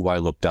know who I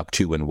looked up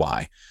to and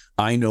why.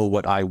 I know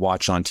what I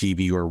watched on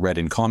TV or read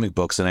in comic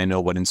books, and I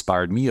know what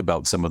inspired me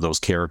about some of those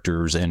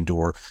characters and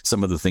or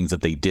some of the things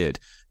that they did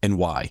and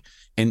why.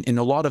 And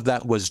a lot of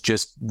that was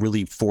just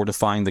really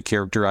fortifying the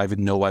character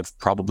I've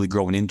probably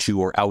grown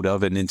into or out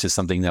of and into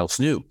something else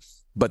new.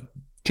 But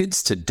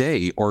kids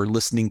today are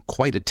listening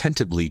quite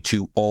attentively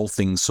to all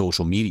things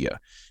social media.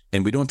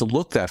 And we don't have to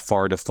look that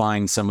far to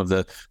find some of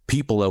the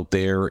people out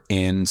there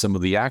and some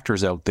of the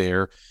actors out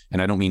there.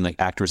 And I don't mean like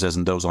actors as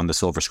in those on the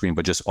silver screen,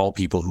 but just all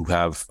people who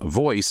have a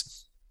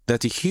voice, that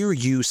to hear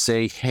you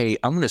say, hey,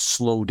 I'm going to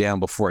slow down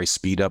before I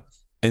speed up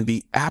and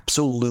be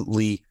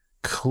absolutely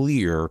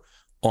clear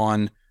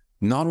on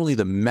not only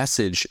the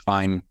message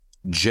I'm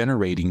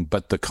generating,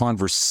 but the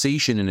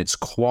conversation and its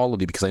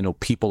quality, because I know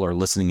people are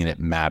listening and it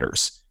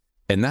matters.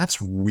 And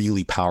that's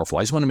really powerful.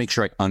 I just want to make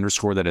sure I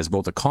underscore that as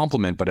both a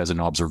compliment, but as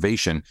an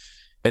observation.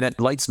 And it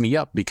lights me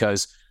up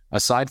because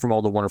aside from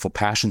all the wonderful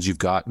passions you've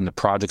got and the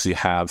projects you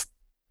have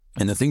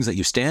and the things that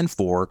you stand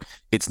for,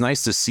 it's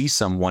nice to see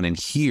someone and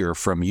hear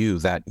from you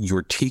that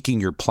you're taking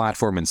your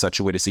platform in such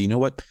a way to say, you know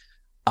what,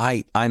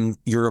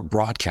 you're a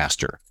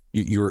broadcaster.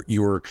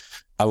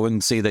 I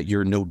wouldn't say that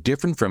you're no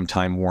different from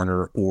Time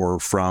Warner or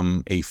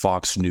from a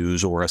Fox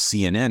News or a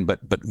CNN, but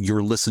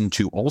you're listened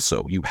to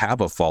also. You have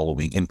a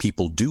following and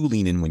people do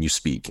lean in when you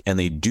speak and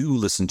they do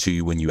listen to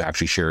you when you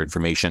actually share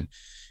information.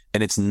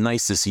 And it's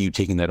nice to see you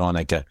taking that on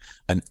like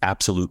an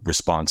absolute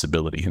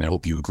responsibility. And I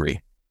hope you agree.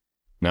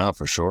 No,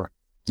 for sure.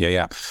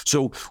 Yeah.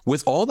 So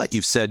with all that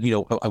you've said,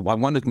 I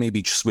want to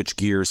maybe switch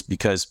gears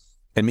because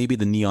And maybe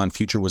the neon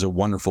future was a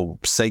wonderful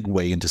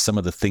segue into some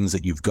of the things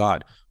that you've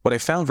got. What I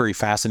found very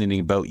fascinating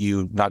about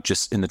you, not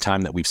just in the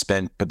time that we've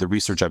spent, but the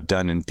research I've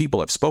done and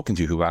people I've spoken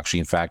to who actually,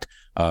 in fact,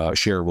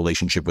 share a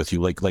relationship with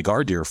you, like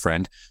our dear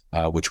friend,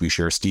 which we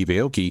share, Steve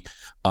Aoki.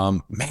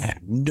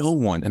 Man, no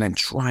one, and I'm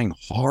trying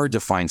hard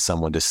to find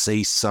someone to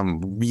say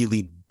some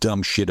really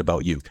dumb shit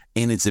about you,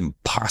 and it's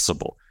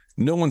impossible.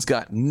 No one's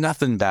got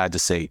nothing bad to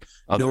say.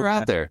 Oh, they're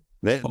out there.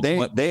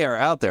 They are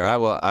out there.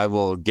 I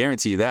will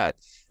guarantee you that.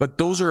 But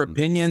those are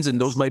opinions,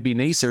 and those might be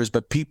naysayers,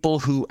 but people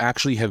who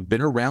actually have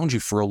been around you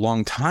for a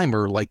long time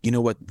are like, you know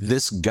what,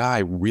 this guy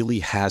really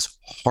has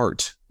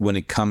heart when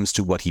it comes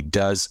to what he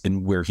does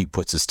and where he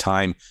puts his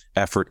time,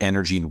 effort,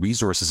 energy, and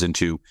resources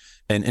into.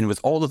 And with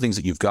all the things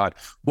that you've got,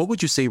 what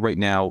would you say right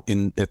now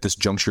at this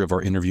juncture of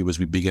our interview as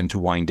we begin to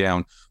wind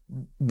down?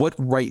 What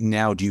right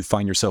now do you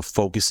find yourself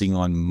focusing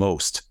on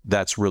most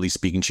that's really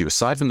speaking to you?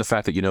 Aside from the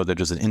fact that you know that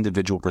there's an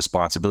individual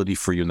responsibility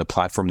for you in the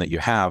platform that you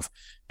have,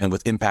 and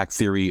with Impact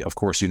Theory, of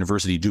course,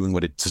 University doing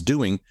what it's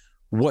doing,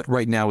 what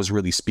right now is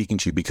really speaking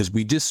to you? Because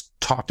we just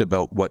talked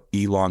about what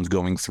Elon's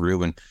going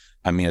through. And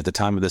I mean, at the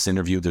time of this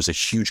interview, there's a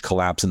huge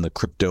collapse in the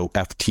crypto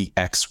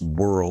FTX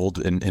world.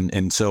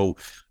 And so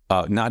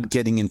not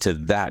getting into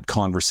that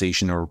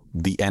conversation or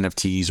the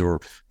NFTs or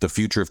the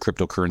future of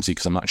cryptocurrency,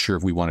 because I'm not sure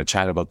if we want to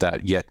chat about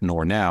that yet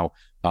nor now,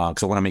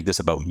 because I want to make this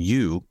about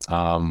you.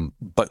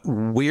 But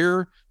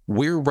where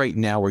right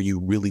now are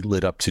you really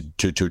lit up to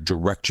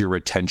direct your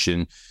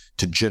attention,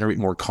 to generate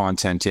more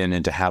content in,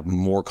 and to have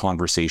more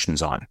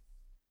conversations on?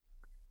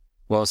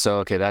 Well, so,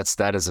 okay,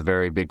 that is a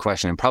very big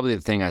question. And probably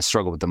the thing I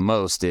struggle with the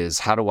most is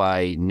how do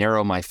I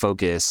narrow my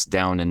focus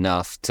down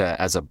enough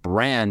to, as a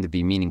brand,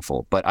 be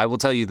meaningful? But I will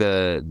tell you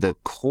the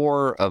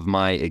core of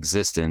my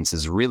existence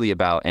is really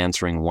about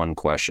answering one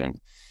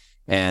question.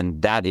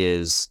 And that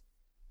is,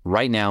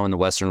 right now in the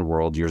Western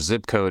world, your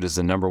zip code is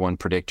the number one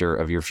predictor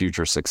of your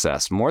future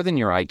success, more than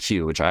your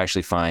IQ, which I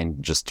actually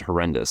find just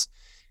horrendous.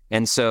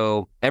 And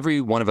so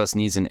every one of us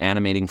needs an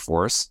animating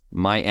force.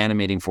 My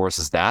animating force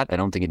is that. I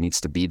don't think it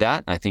needs to be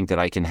that. I think that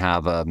I can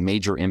have a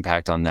major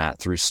impact on that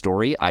through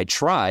story. I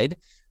tried.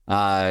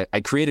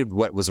 I created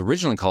what was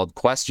originally called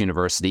Quest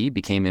University,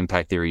 became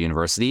Impact Theory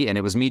University. And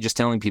it was me just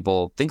telling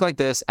people, think like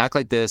this, act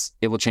like this.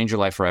 It will change your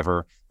life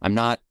forever. I'm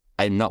not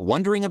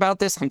wondering about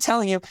this. I'm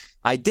telling you,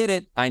 I did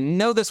it. I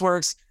know this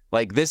works.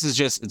 Like, this is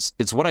just,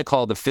 it's what I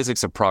call the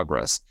physics of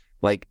progress.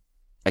 Like,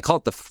 I call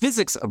it the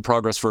physics of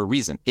progress for a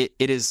reason.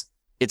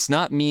 It's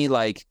not me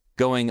like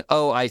going,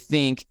 oh, I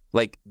think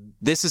like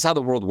this is how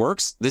the world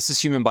works. This is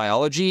human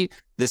biology.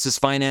 This is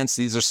finance.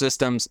 These are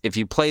systems. If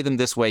you play them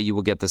this way, you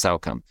will get this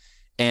outcome.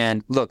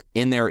 And look,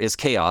 in there is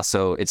chaos.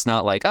 So it's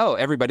not like, oh,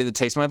 everybody that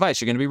takes my advice,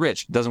 you're going to be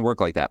rich. It doesn't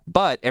work like that.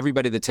 But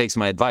everybody that takes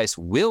my advice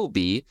will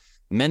be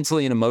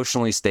mentally and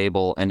emotionally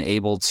stable and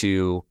able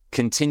to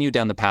continue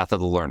down the path of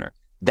the learner.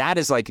 That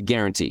is like a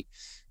guarantee.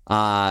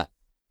 But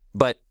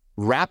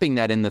wrapping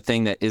that in the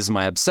thing that is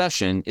my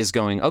obsession is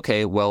going,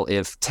 okay, well,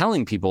 if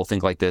telling people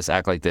think like this,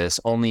 act like this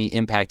only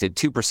impacted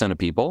 2% of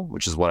people,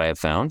 which is what I have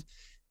found,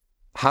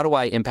 how do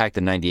I impact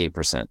the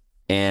 98%?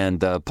 And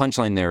the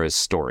punchline there is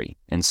story.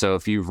 And so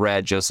if you've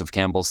read Joseph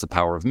Campbell's The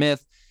Power of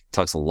Myth, it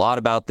talks a lot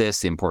about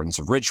this, the importance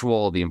of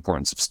ritual, the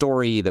importance of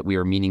story, that we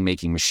are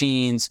meaning-making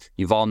machines.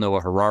 You've all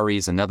Noah Harari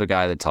is another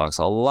guy that talks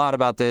a lot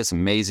about this,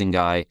 amazing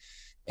guy.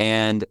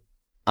 And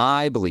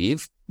I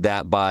believe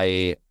that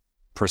by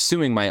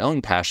pursuing my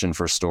own passion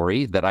for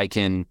story, that I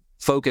can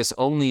focus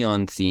only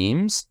on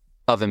themes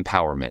of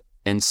empowerment.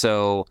 And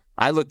so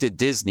I looked at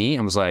Disney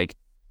and was like,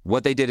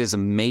 what they did is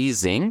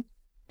amazing.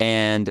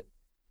 And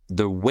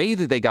the way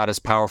that they got as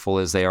powerful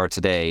as they are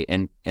today,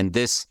 and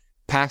this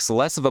packs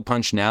less of a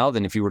punch now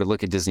than if you were to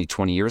look at Disney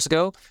 20 years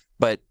ago.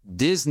 But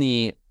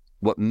Disney,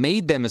 what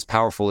made them as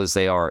powerful as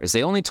they are is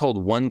they only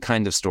told one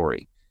kind of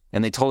story.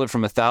 And they told it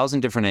from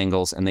 1,000 different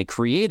angles, and they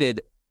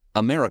created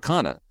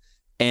Americana.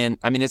 And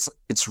I mean,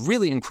 it's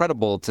really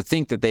incredible to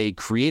think that they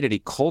created a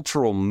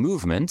cultural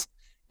movement.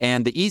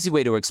 And the easy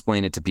way to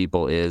explain it to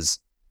people is,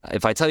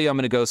 if I tell you I'm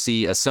going to go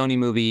see a Sony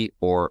movie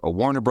or a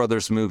Warner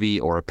Brothers movie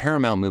or a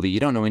Paramount movie,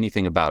 you don't know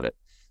anything about it.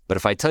 But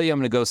if I tell you I'm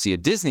going to go see a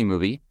Disney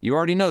movie, you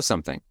already know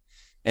something.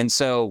 And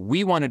so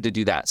we wanted to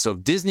do that. So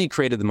if Disney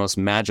created the most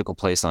magical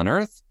place on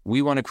earth,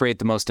 we want to create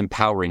the most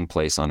empowering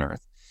place on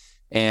earth.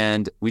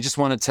 And we just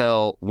want to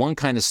tell one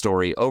kind of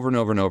story over and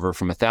over and over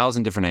from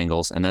 1,000 different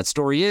angles. And that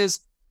story is,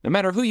 no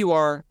matter who you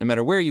are, no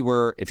matter where you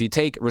were, if you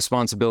take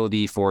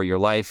responsibility for your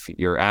life,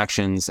 your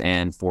actions,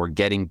 and for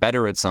getting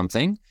better at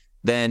something,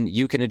 then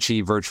you can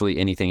achieve virtually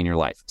anything in your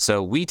life.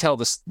 So we tell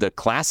the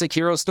classic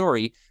hero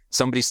story.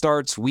 Somebody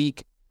starts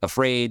weak,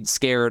 afraid,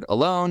 scared,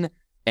 alone,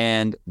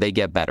 and they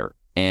get better.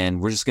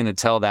 And we're just going to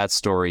tell that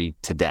story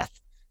to death.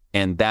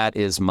 And that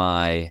is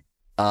my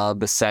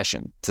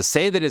obsession. To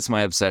say that it's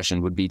my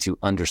obsession would be to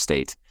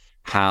understate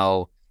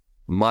how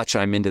much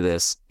I'm into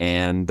this.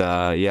 And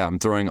I'm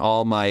throwing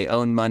all my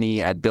own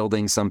money at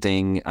building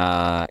something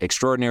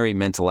extraordinary,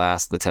 meant to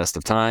last the test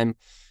of time.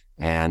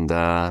 And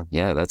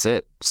that's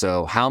it.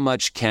 So how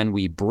much can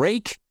we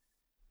break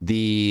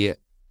the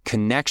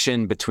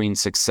connection between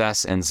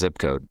success and zip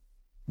code.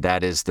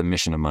 That is the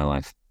mission of my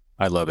life.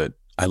 I love it.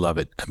 I love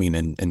it. I mean,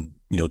 and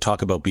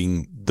talk about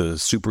being the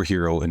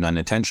superhero and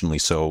unintentionally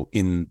so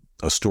in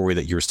a story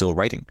that you're still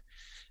writing,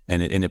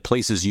 and it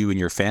places you and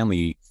your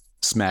family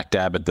smack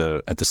dab at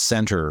the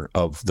center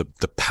of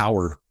the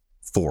power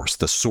force,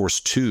 the source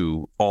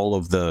to all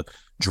of the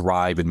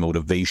drive and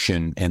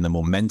motivation and the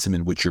momentum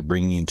in which you're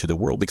bringing into the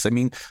world. Because I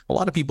mean, a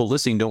lot of people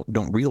listening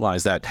don't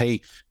realize that,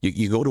 hey,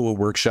 you go to a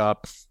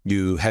workshop,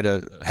 you head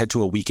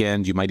to a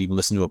weekend, you might even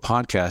listen to a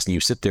podcast, and you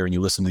sit there and you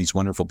listen to these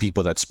wonderful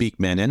people that speak,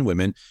 men and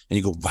women, and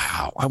you go,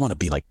 wow, I want to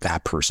be like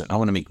that person. I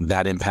want to make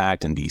that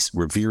impact and be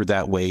revered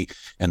that way.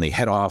 And they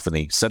head off and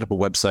they set up a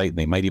website, and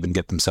they might even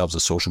get themselves a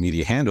social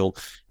media handle.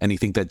 And they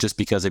think that just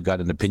because they've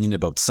got an opinion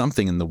about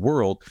something in the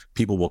world,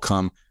 people will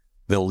come,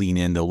 they'll lean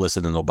in, they'll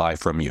listen, and they'll buy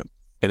from you.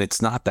 And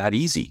it's not that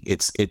easy.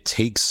 It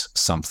takes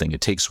something.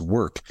 It takes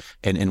work.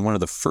 And one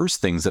of the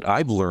first things that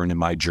I've learned in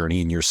my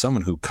journey, and you're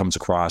someone who comes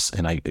across,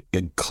 and I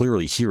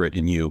clearly hear it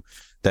in you,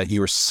 that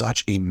you're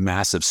such a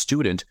massive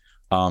student,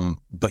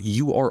 but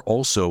you are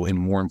also, and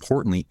more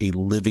importantly, a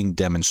living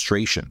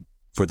demonstration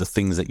for the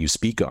things that you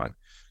speak on.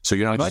 So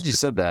you're not. I'm glad you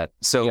said that.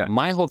 So yeah.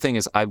 My whole thing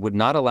is I would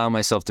not allow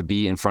myself to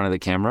be in front of the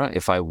camera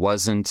if I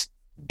wasn't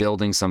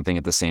building something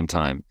at the same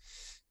time.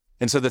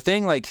 And so the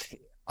thing, like,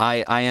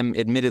 I am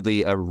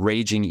admittedly a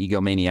raging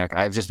egomaniac.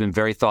 I've just been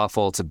very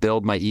thoughtful to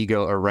build my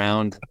ego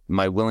around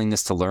my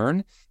willingness to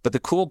learn. But the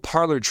cool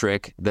parlor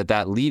trick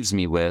that leaves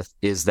me with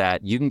is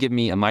that you can give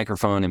me a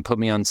microphone and put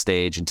me on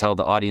stage and tell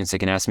the audience they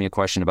can ask me a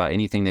question about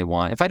anything they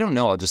want. If I don't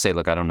know, I'll just say,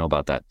 look, I don't know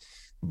about that.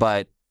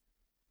 But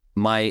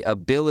my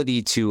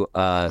ability to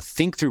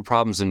think through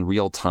problems in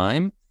real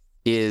time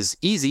is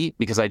easy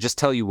because I just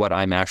tell you what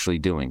I'm actually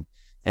doing.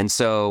 And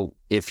so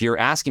if you're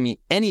asking me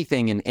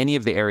anything in any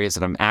of the areas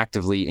that I'm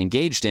actively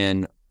engaged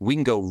in, we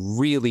can go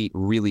really,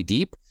 really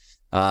deep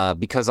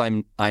because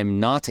I'm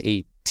not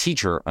a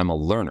teacher, I'm a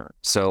learner.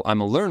 So I'm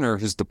a learner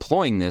who's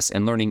deploying this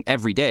and learning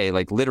every day,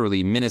 like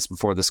literally minutes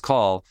before this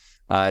call.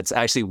 It's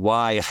actually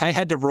why I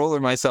had to roller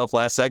myself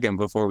last second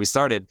before we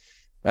started.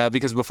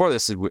 Because before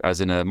this, I was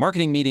in a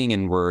marketing meeting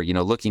and we're,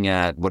 looking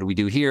at what do we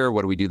do here?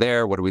 What do we do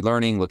there? What are we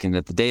learning? Looking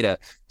at the data.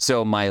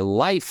 So my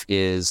life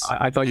is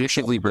I thought you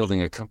were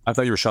building I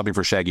thought you were shopping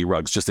for shaggy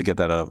rugs just to get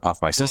that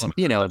off my system.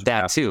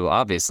 That too,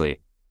 obviously.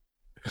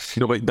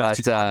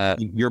 But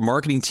your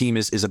marketing team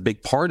is a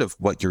big part of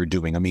what you're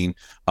doing. I mean,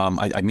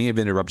 I may have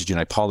interrupted you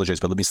and I apologize,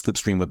 but let me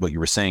slipstream with what you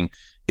were saying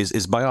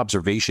is by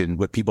observation,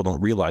 what people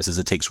don't realize is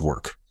it takes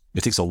work.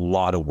 It takes a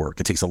lot of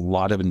work. It takes a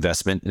lot of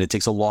investment, and it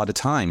takes a lot of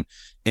time.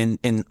 And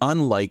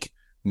unlike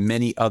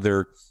many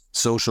other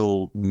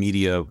social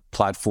media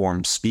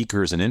platform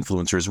speakers and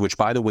influencers, which,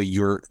 by the way,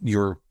 you're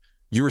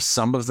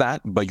some of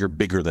that, but you're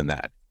bigger than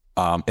that.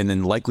 And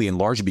then likely and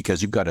largely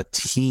because you've got a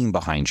team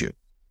behind you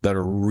that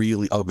are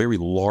really a very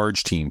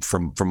large team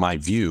from my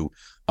view.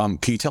 Can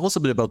you tell us a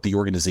bit about the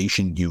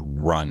organization you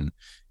run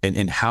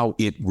and how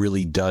it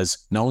really does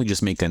not only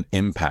just make an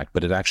impact,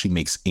 but it actually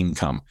makes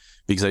income?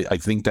 Because I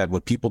think that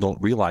what people don't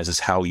realize is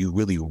how you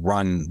really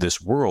run this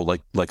world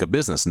like a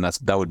business. And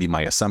that would be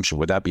my assumption.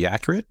 Would that be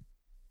accurate?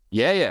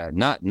 Yeah.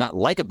 Not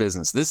like a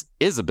business. This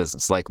is a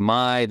business.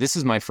 This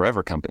is my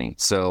forever company.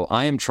 So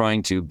I am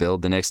trying to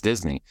build the next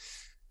Disney.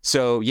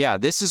 So yeah,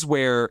 this is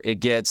where it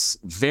gets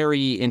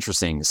very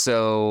interesting.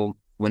 So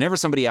whenever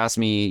somebody asks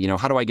me,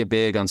 how do I get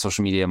big on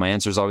social media? My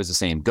answer is always the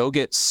same. Go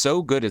get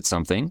so good at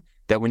something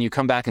that when you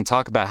come back and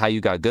talk about how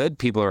you got good,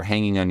 people are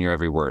hanging on your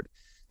every word.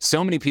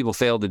 So many people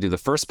fail to do the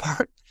first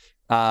part.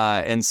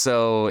 And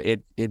so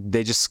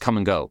they just come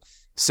and go.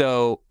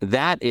 So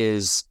that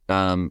is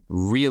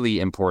really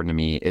important to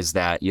me, is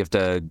that you have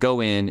to go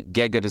in,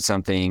 get good at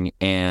something.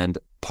 And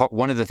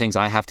one of the things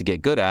I have to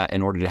get good at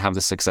in order to have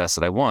the success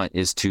that I want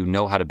is to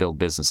know how to build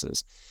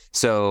businesses.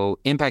 So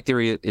Impact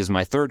Theory is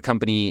my third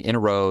company in a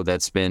row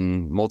that's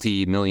been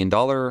multi-million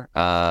dollar.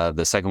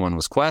 The second one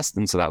was Quest,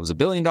 and so that was $1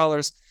 billion.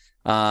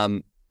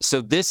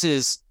 So this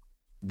is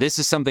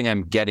something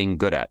I'm getting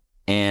good at.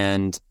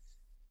 And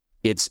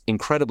it's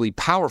incredibly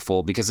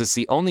powerful because it's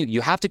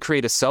you have to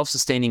create a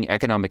self-sustaining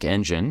economic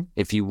engine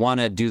if you want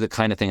to do the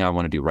kind of thing I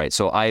want to do, right?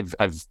 So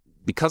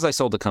because I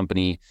sold the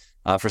company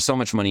for so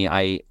much money,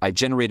 I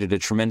generated a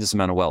tremendous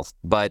amount of wealth.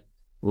 But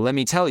let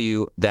me tell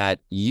you that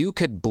you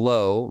could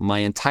blow my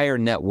entire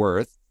net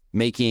worth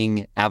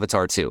making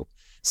Avatar 2.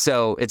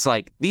 So it's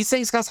like these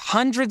things cost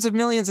hundreds of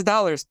millions of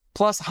dollars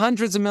plus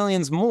hundreds of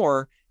millions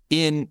more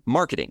in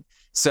marketing.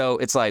 So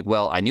it's like,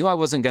 well, I knew I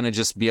wasn't going to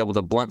just be able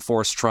to blunt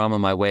force trauma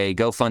my way,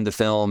 go fund a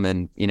film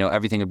and,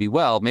 everything would be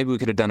well. Maybe we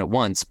could have done it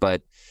once,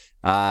 but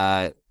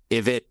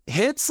if it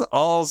hits,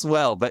 all's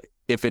well. But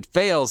if it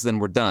fails, then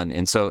we're done.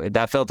 And so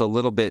that felt a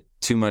little bit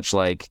too much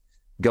like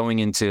going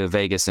into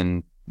Vegas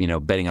and,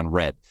 betting on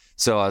red.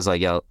 So I was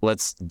like, yeah,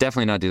 let's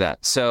definitely not do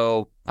that.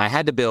 So I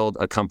had to build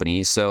a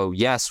company. So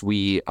yes,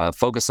 we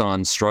focus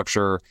on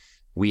structure.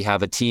 We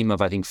have a team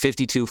of, I think,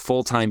 52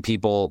 full-time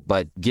people,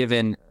 but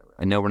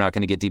I know we're not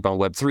going to get deep on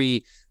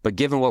Web3, but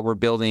given what we're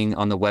building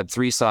on the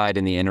Web3 side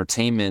and the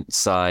entertainment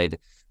side,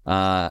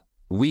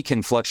 we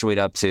can fluctuate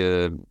up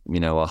to,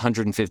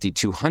 150,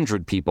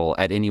 200 people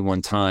at any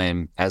one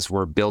time as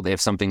we're building,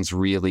 if something's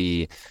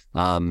really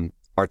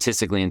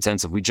artistically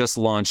intensive. We just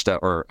launched,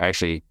 or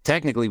actually,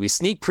 technically, we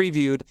sneak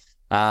previewed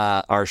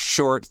our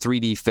short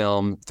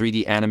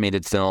 3D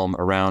animated film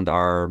around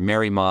our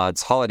Merry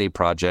Mods holiday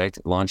project.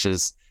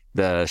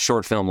 The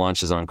short film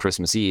launches on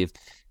Christmas Eve.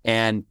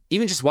 And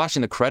even just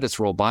watching the credits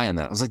roll by on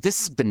that, I was like,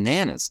 this is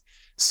bananas.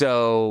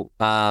 So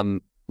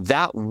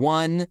that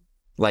one,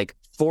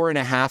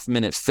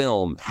 4.5-minute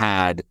film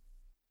had,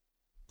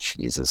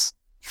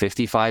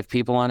 55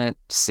 people on it,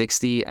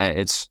 60.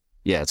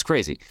 It's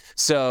crazy.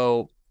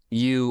 So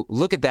you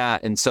look at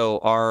that, and so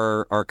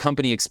our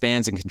company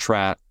expands and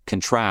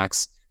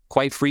contracts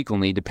quite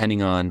frequently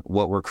depending on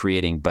what we're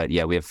creating. But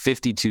yeah, we have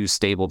 52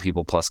 stable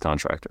people plus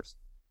contractors.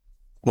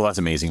 Well, that's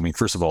amazing. I mean,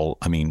 first of all,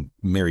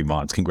 Merry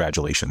Mods,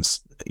 congratulations.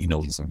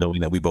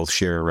 Knowing that we both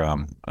share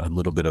a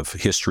little bit of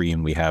history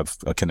and we have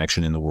a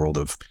connection in the world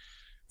of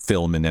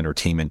film and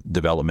entertainment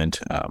development,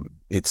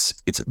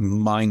 it's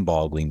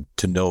mind-boggling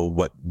to know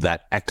what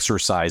that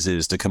exercise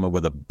is, to come up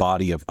with a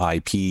body of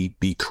IP,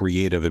 be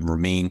creative, and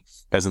remain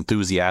as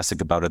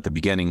enthusiastic about it at the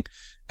beginning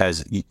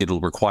as it'll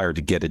require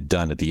to get it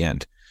done at the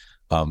end.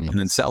 And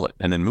then sell it,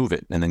 and then move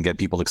it, and then get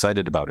people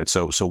excited about it.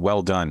 So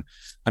well done.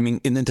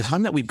 In the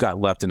time that we've got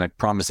left, and I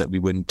promised that we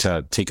wouldn't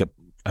take up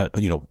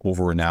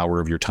over an hour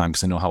of your time,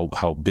 because I know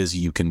how busy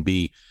you can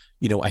be.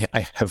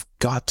 I have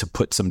got to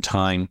put some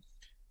time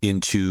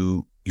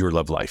into your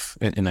love life,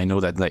 and I know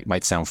that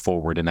might sound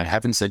forward, and I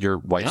haven't said your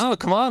wife. Oh,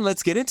 come on,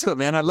 let's get into it,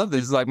 man. I love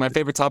this. This is my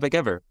favorite topic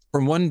ever.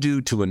 From one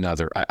dude to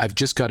another, I've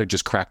just got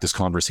to crack this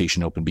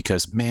conversation open,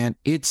 because man,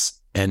 it's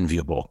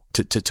enviable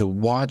to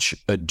watch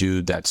a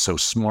dude that's so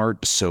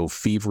smart, so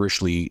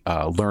feverishly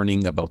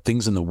learning about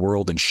things in the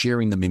world and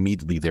sharing them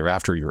immediately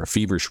thereafter. You're a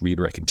feverish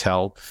reader, I can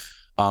tell.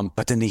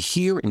 But then to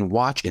hear and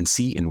watch and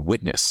see and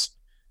witness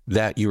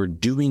that you're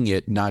doing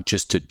it not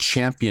just to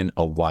champion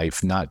a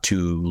wife, not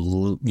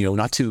to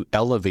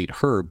elevate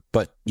her,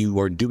 but you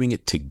are doing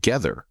it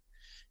together.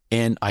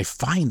 And I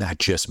find that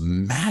just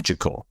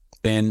magical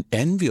and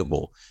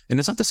enviable. And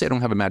it's not to say I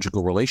don't have a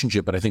magical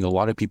relationship, but I think a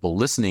lot of people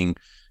listening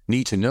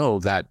need to know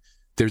that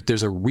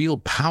there's a real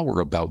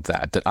power about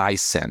that I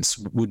sense.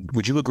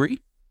 Would you agree?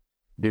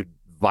 Dude,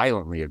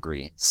 violently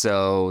agree.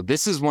 So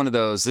this is one of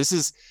those,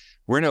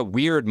 we're in a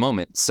weird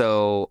moment.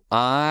 So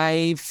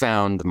I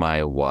found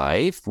my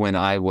wife when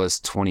I was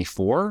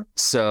 24.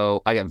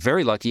 So I got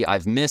very lucky.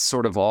 I've missed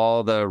sort of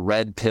all the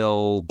red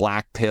pill,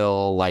 black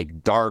pill,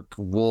 dark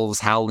wolves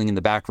howling in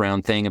the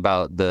background thing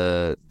about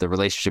the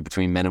relationship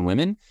between men and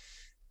women.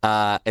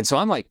 And so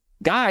I'm like,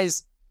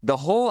 guys, the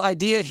whole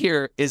idea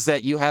here is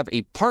that you have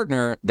a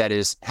partner that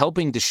is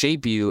helping to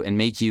shape you and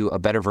make you a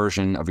better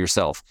version of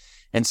yourself.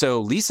 And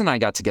so Lisa and I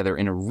got together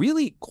in a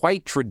really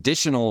quite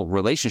traditional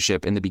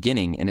relationship in the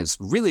beginning. And it's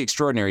really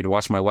extraordinary to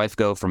watch my wife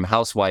go from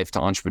housewife to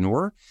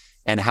entrepreneur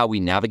and how we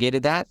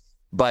navigated that.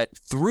 But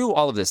through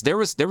all of this, there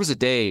was a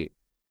day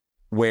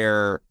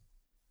where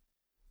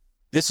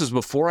this was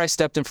before I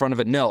stepped in front of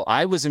it. No,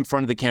 I was in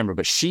front of the camera,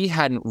 but she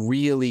hadn't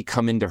really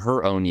come into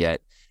her own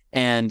yet.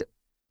 And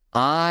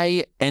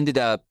I ended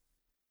up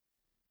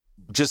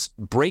just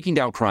breaking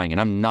down crying, and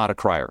I'm not a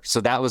crier.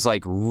 So that was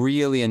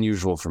really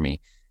unusual for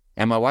me.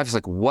 And my wife was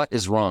like, what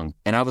is wrong?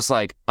 And I was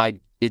like,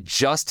 it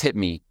just hit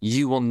me.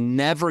 You will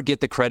never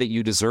get the credit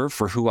you deserve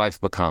for who I've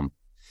become.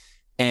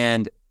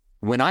 And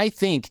when I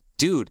think,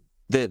 dude,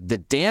 the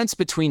dance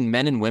between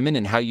men and women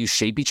and how you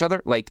shape each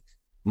other,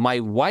 my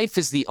wife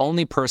is the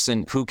only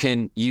person who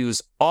can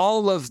use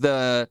all of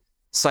the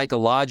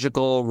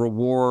psychological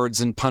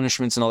rewards and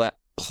punishments and all that.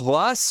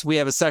 Plus, we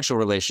have a sexual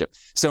relationship.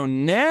 So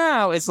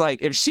now it's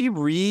if she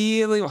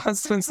really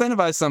wants to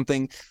incentivize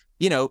something,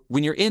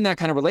 when you're in that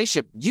kind of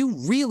relationship, you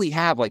really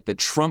have the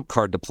trump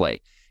card to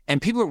play.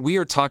 And people are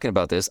weird talking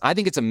about this. I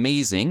think it's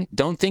amazing.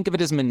 Don't think of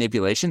it as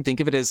manipulation. Think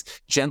of it as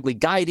gently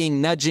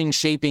guiding, nudging,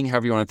 shaping,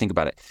 however you want to think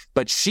about it.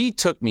 But she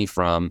took me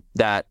from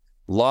that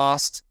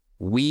lost,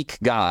 weak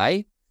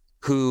guy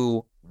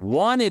who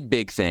wanted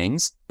big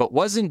things, but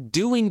wasn't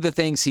doing the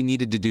things he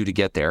needed to do to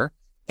get there,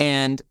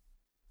 and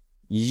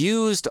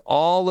used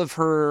all of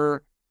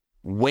her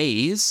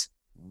ways,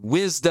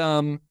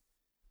 wisdom,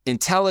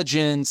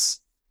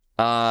 intelligence,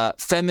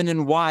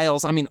 feminine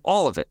wiles,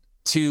 all of it,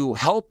 to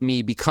help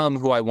me become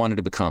who I wanted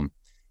to become.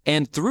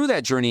 And through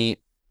that journey,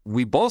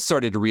 we both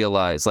started to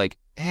realize,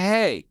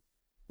 hey,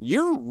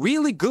 you're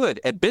really good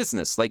at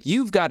business.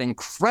 You've got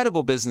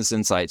incredible business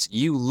insights.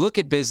 You look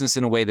at business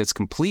in a way that's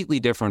completely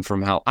different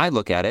from how I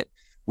look at it,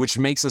 which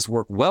makes us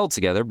work well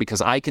together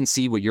because I can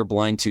see what you're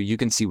blind to. You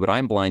can see what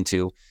I'm blind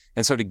to.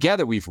 And so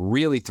together we've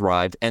really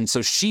thrived. And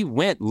so she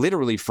went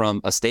literally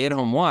from a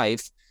stay-at-home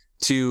wife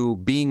to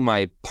being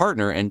my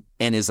partner and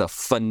is a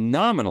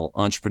phenomenal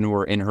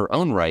entrepreneur in her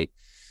own right.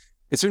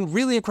 It's been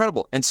really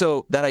incredible. And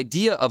so that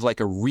idea of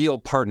a real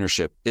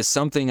partnership is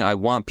something I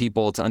want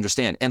people to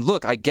understand. And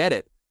look, I get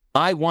it.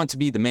 I want to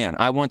be the man.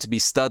 I want to be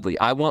Studley.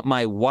 I want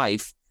my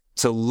wife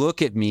to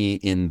look at me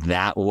in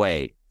that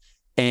way.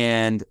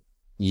 And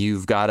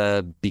You've got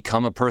to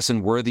become a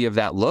person worthy of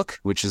that look,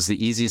 which is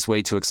the easiest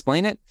way to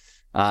explain it.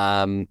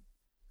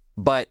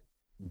 But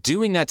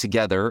doing that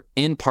together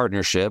in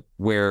partnership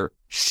where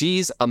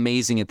she's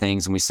amazing at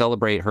things and we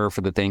celebrate her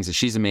for the things that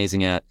she's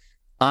amazing at,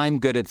 I'm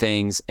good at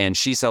things and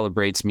she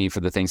celebrates me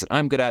for the things that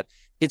I'm good at,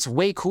 it's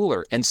way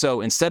cooler. And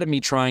so instead of me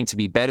trying to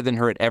be better than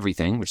her at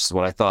everything, which is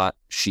what I thought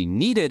she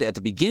needed at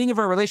the beginning of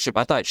our relationship,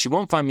 I thought she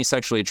won't find me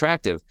sexually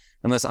attractive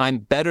unless I'm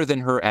better than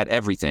her at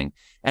everything.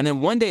 And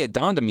then one day it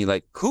dawned on me,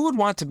 like, who would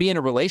want to be in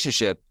a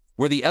relationship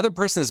where the other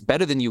person is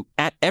better than you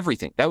at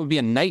everything? That would be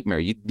a nightmare.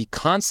 You'd be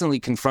constantly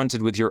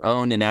confronted with your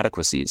own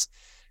inadequacies.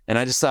 And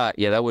I just thought,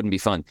 yeah, that wouldn't be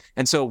fun.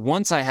 And so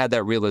once I had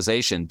that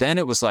realization, then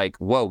it was like,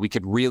 whoa, we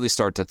could really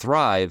start to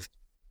thrive.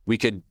 We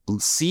could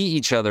see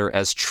each other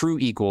as true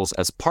equals,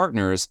 as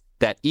partners,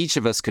 that each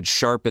of us could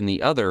sharpen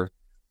the other.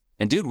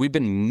 And dude, we've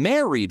been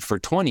married for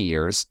 20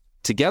 years,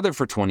 together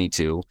for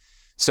 22.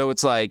 So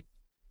it's like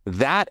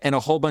that and a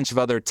whole bunch of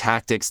other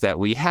tactics that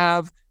we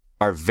have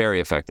are very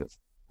effective.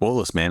 Well,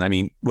 listen, man, I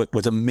mean,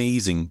 what's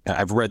amazing,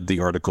 I've read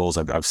the articles,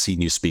 I've seen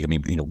you speak. I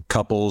mean,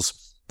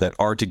 couples that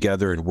are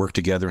together and work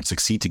together and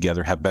succeed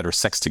together have better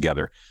sex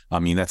together. I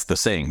mean, that's the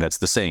saying.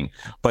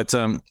 But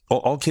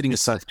all kidding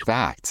aside,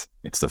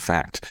 it's the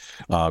fact.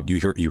 You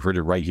heard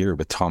it right here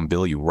with Tom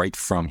Bilyeu, right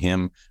from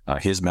him,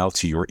 his mouth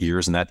to your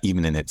ears, and that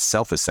even in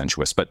itself is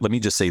sensuous. But let me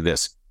just say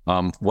this.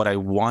 What I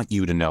want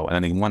you to know,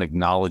 and I want to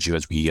acknowledge you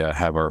as we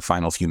have our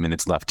final few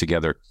minutes left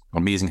together.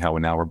 Amazing how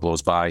an hour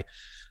blows by.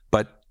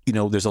 But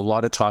there's a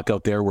lot of talk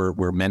out there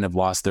where men have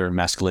lost their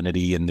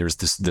masculinity, and there's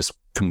this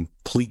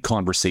complete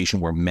conversation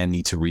where men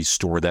need to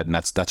restore that, and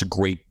that's a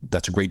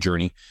great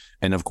journey.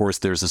 And of course,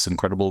 there's this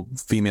incredible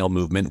female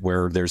movement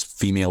where there's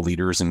female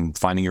leaders and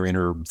finding your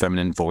inner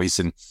feminine voice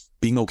and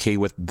being okay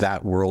with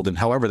that world and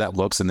however that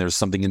looks. And there's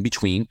something in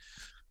between.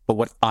 But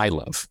what I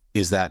love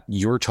is that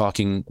you're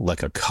talking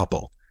like a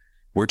couple.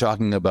 We're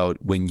talking about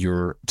when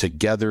you're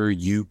together,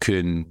 you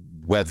can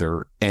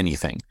weather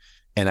anything.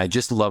 And I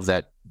just love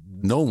that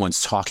no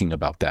one's talking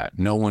about that.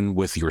 No one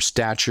with your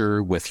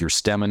stature, with your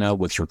stamina,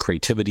 with your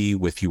creativity,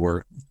 with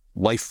your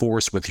life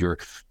force, with your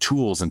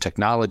tools and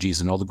technologies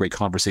and all the great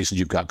conversations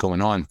you've got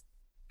going on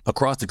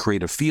across the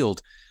creative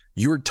field.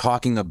 You're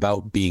talking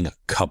about being a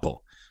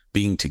couple,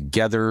 being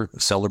together,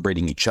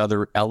 celebrating each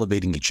other,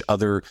 elevating each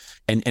other,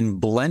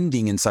 and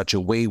blending in such a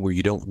way where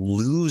you don't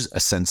lose a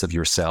sense of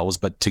yourselves,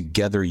 but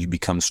together you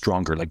become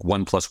stronger, like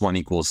 1 +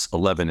 1 =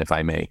 11, if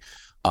I may.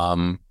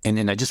 And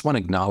I just want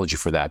to acknowledge you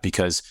for that,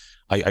 because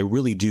I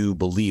really do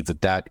believe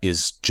that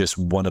is just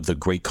one of the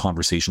great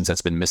conversations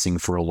that's been missing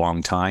for a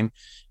long time.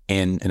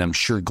 And I'm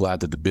sure glad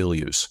that the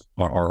Bilyeus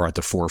are at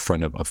the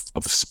forefront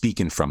of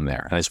speaking from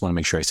there. And I just want to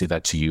make sure I say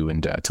that to you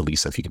and to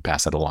Lisa, if you could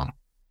pass that along.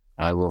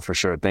 I will, for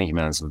sure. Thank you,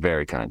 man. It's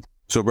very kind.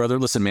 So, brother,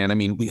 listen, man, I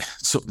mean,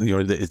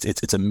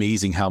 it's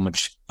amazing how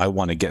much I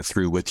want to get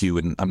through with you.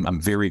 And I'm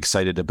very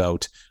excited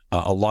about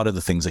a lot of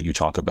the things that you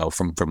talk about,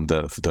 from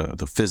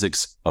the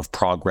physics of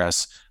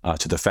progress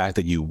to the fact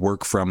that you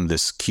work from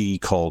this key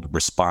called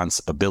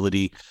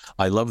responsibility.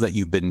 I love that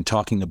you've been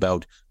talking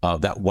about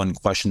that one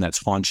question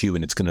that's haunts you,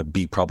 and it's going to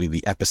be probably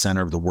the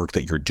epicenter of the work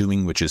that you're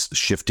doing, which is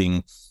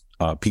shifting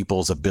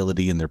people's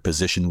ability and their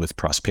position with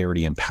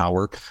prosperity and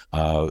power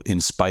in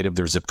spite of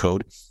their zip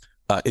code.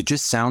 It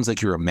just sounds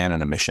like you're a man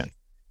on a mission,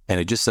 and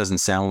it just doesn't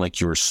sound like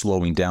you're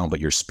slowing down, but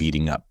you're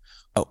speeding up.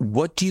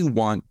 What do you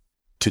want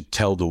to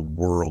tell the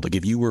world? Like,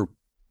 if you were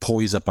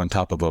poised up on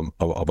top of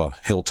a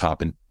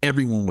hilltop and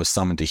everyone was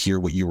summoned to hear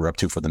what you were up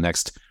to for the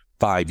next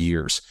 5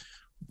 years,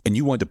 and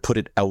you wanted to put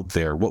it out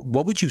there,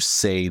 what would you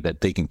say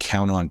that they can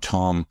count on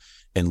Tom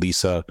and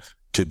Lisa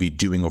to be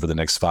doing over the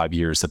next 5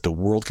 years, that the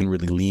world can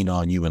really lean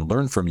on you and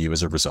learn from you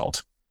as a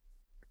result?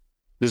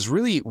 There's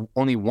really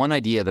only one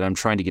idea that I'm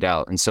trying to get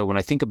out. And so when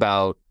I think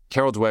about,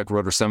 Carol Dweck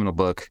wrote her seminal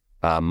book,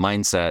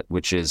 Mindset,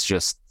 which is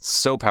just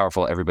so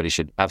powerful. Everybody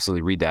should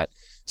absolutely read that.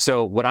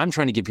 So what I'm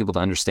trying to get people to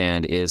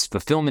understand is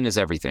fulfillment is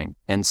everything.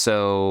 And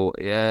so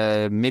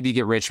maybe you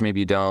get rich, maybe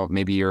you don't.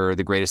 Maybe you're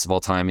the greatest of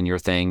all time in your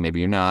thing. Maybe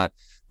you're not.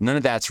 None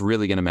of that's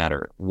really going to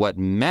matter. What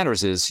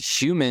matters is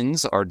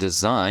humans are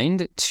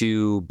designed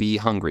to be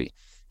hungry.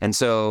 And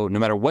so no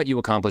matter what you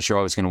accomplish, you're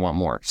always going to want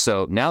more.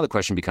 So now the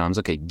question becomes,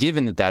 okay,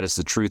 given that that is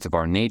the truth of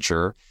our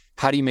nature,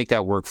 how do you make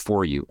that work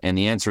for you? And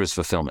the answer is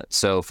fulfillment.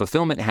 So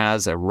fulfillment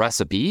has a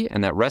recipe,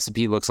 and that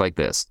recipe looks like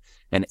this.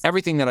 And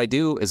everything that I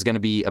do is going to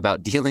be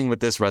about dealing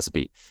with this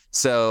recipe.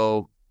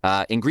 So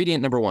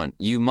ingredient number 1,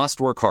 you must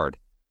work hard.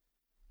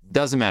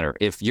 Doesn't matter.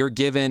 If you're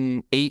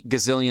given $8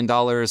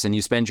 gazillion and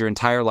you spend your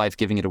entire life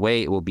giving it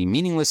away, it will be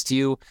meaningless to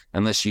you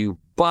unless you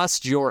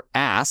bust your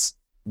ass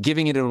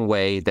giving it in a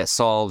way that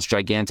solves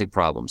gigantic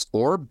problems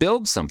or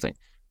builds something.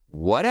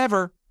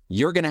 Whatever,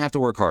 you're going to have to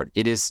work hard.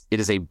 It is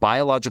a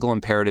biological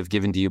imperative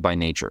given to you by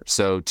nature.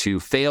 So to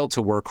fail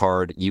to work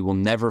hard, you will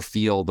never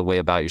feel the way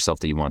about yourself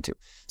that you want to.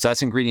 So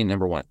that's ingredient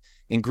number 1.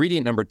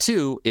 Ingredient number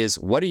 2 is,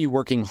 what are you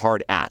working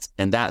hard at?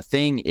 And that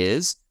thing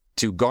is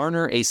to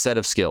garner a set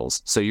of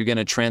skills. So you're going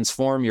to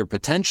transform your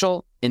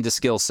potential into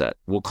skill set.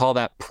 We'll call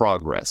that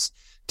progress.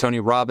 Tony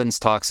Robbins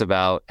talks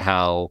about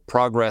how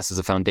progress is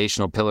a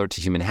foundational pillar to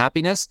human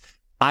happiness.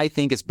 I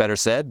think it's better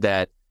said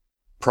that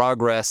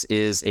progress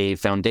is a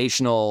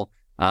foundational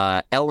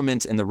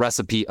element in the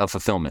recipe of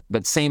fulfillment.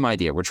 But same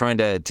idea. We're trying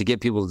to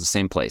get people to the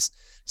same place.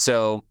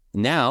 So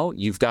now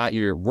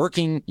you're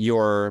working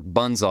your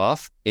buns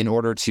off in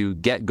order to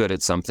get good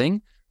at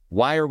something.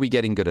 Why are we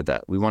getting good at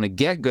that? We want to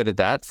get good at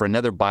that for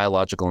another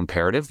biological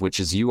imperative, which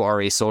is you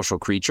are a social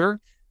creature.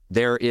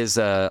 There is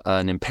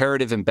an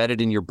imperative embedded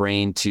in your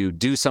brain to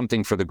do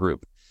something for the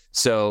group.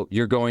 So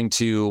you're going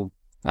to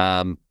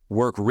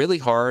work really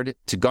hard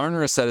to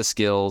garner a set of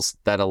skills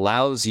that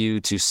allows you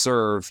to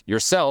serve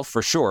yourself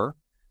for sure,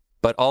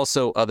 but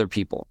also other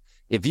people.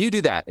 If you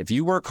do that, if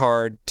you work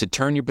hard to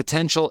turn your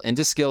potential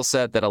into skill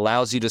set that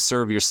allows you to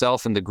serve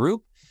yourself and the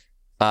group,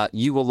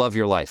 you will love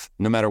your life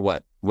no matter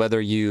what.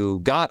 Whether you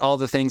got all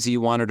the things that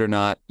you wanted or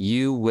not,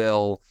 you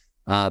will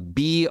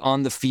be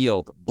on the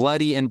field,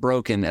 bloody and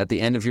broken at the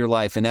end of your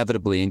life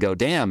inevitably and go,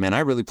 damn, man, I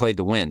really played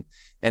to win.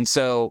 And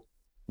so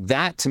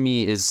that to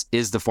me is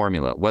the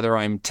formula. Whether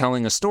I'm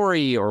telling a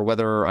story or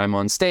whether I'm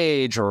on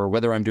stage or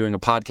whether I'm doing a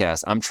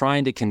podcast, I'm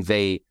trying to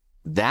convey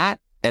that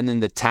and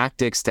then the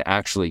tactics to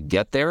actually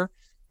get there.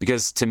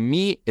 Because to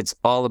me, it's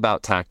all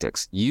about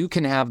tactics. You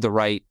can have the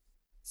right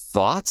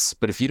thoughts,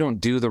 but if you don't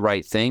do the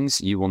right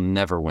things, you will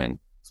never win.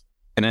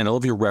 And I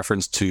love your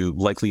reference to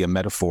likely a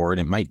metaphor,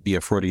 and it might be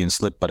a Freudian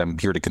slip, but I'm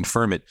here to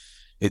confirm it.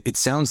 It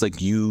sounds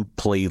like you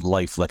play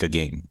life like a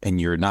game, and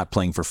you're not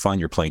playing for fun,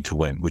 you're playing to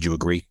win. Would you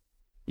agree?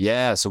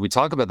 Yeah, so we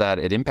talk about that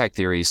at Impact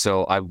Theory.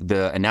 So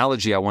the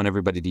analogy I want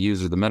everybody to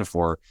use, or the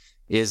metaphor,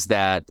 is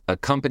that a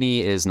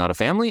company is not a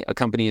family, a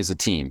company is a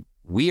team.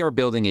 We are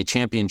building a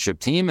championship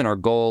team, and our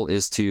goal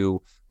is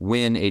to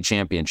win a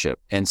championship.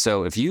 And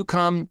so if you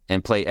come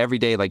and play every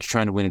day like you're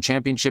trying to win a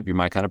championship, you're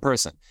my kind of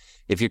person.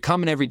 If you're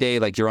coming every day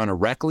like you're on a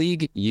rec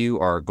league, you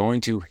are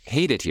going to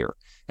hate it here.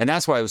 And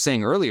that's why I was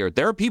saying earlier,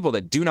 there are people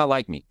that do not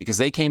like me because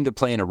they came to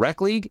play in a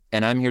rec league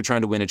and I'm here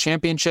trying to win a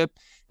championship.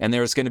 And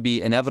there's going to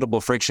be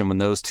inevitable friction when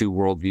those two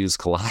worldviews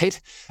collide.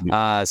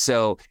 Yeah.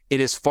 So it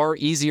is far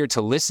easier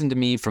to listen to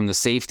me from the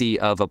safety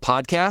of a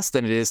podcast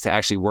than it is to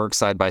actually work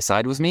side by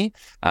side with me.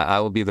 I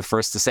will be the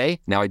first to say.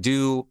 Now, I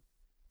do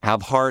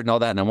have heart and all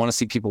that, and I want to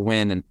see people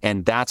win.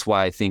 And that's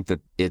why I think that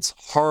it's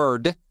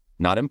hard,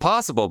 not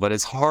impossible, but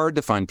it's hard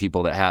to find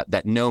people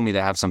that know me,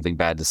 that have something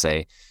bad to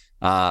say.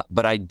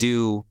 But I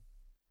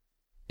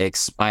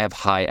have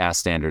high ass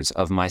standards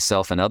of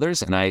myself and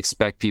others, and I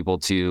expect people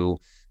to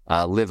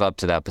live up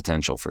to that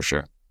potential for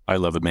sure. I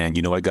love it, man.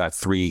 You know, I got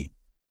three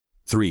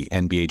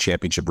NBA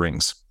championship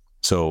rings.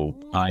 So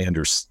I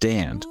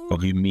understand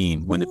what you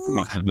mean when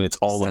it's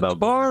all about the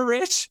bar,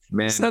 Rich.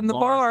 Man, setting the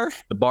bar.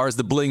 The bar's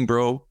the bling,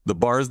 bro. The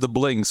bar's the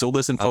bling. So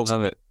listen, folks,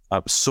 I'm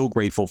so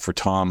grateful for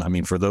Tom. I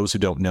mean, for those who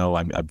don't know,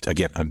 I'm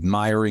again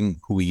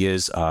admiring who he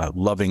is,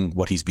 loving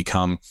what he's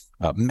become,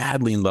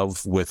 madly in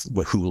love with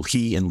who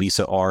he and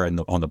Lisa are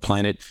on the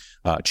planet,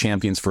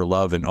 champions for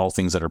love and all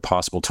things that are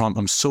possible. Tom,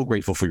 I'm so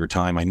grateful for your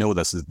time. I know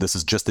this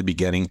is just the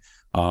beginning.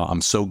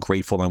 I'm so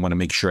grateful. I want to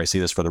make sure I say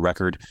this for the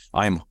record.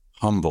 I am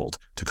humbled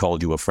to call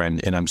you a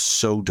friend, and I'm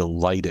so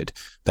delighted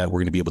that we're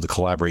going to be able to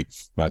collaborate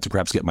to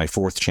perhaps get my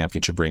 4th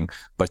championship ring,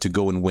 but to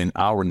go and win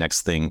our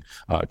next thing,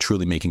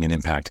 truly making an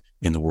impact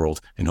in the world,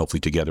 and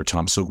hopefully together.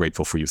 Tom, so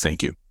grateful for you.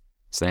 Thank you.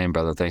 Same,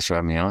 brother. Thanks for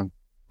having me on.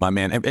 My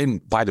man.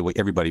 And by the way,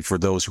 everybody, for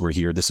those who are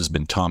here, this has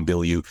been Tom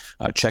Bilyeu.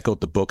 Check out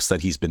the books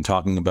that he's been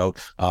talking about,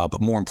 but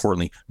more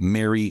importantly,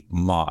 Merry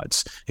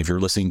Mods. If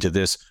you're listening to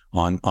this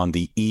on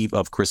the eve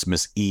of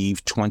Christmas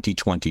Eve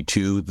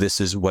 2022,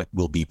 this is what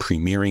will be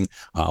premiering.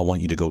 I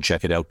want you to go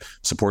check it out.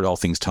 Support all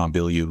things Tom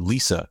Bilyeu,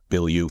 Lisa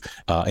Bilyeu,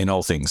 and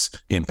all things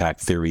Impact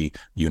Theory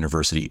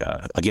University.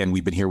 Again,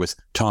 we've been here with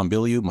Tom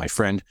Bilyeu, my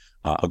friend,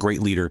 a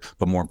great leader,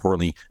 but more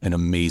importantly, an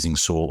amazing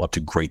soul up to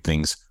great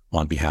things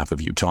on behalf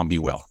of you. Tom, be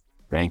well.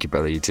 Thank you,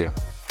 brother. You too.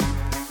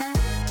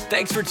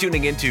 Thanks for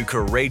tuning into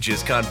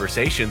Courageous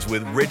Conversations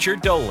with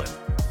Richard Dolan.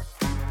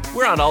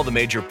 We're on all the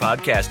major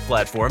podcast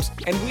platforms,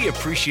 and we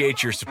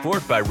appreciate your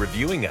support by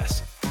reviewing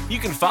us. You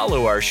can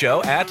follow our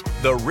show at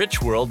The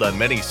Rich World on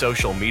many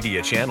social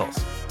media channels.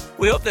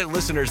 We hope that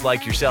listeners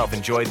like yourself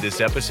enjoyed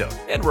this episode,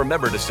 and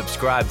remember to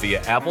subscribe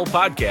via Apple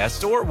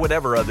Podcasts or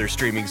whatever other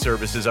streaming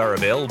services are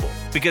available,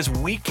 because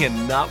we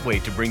cannot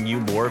wait to bring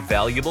you more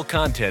valuable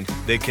content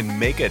that can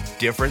make a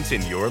difference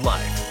in your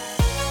life.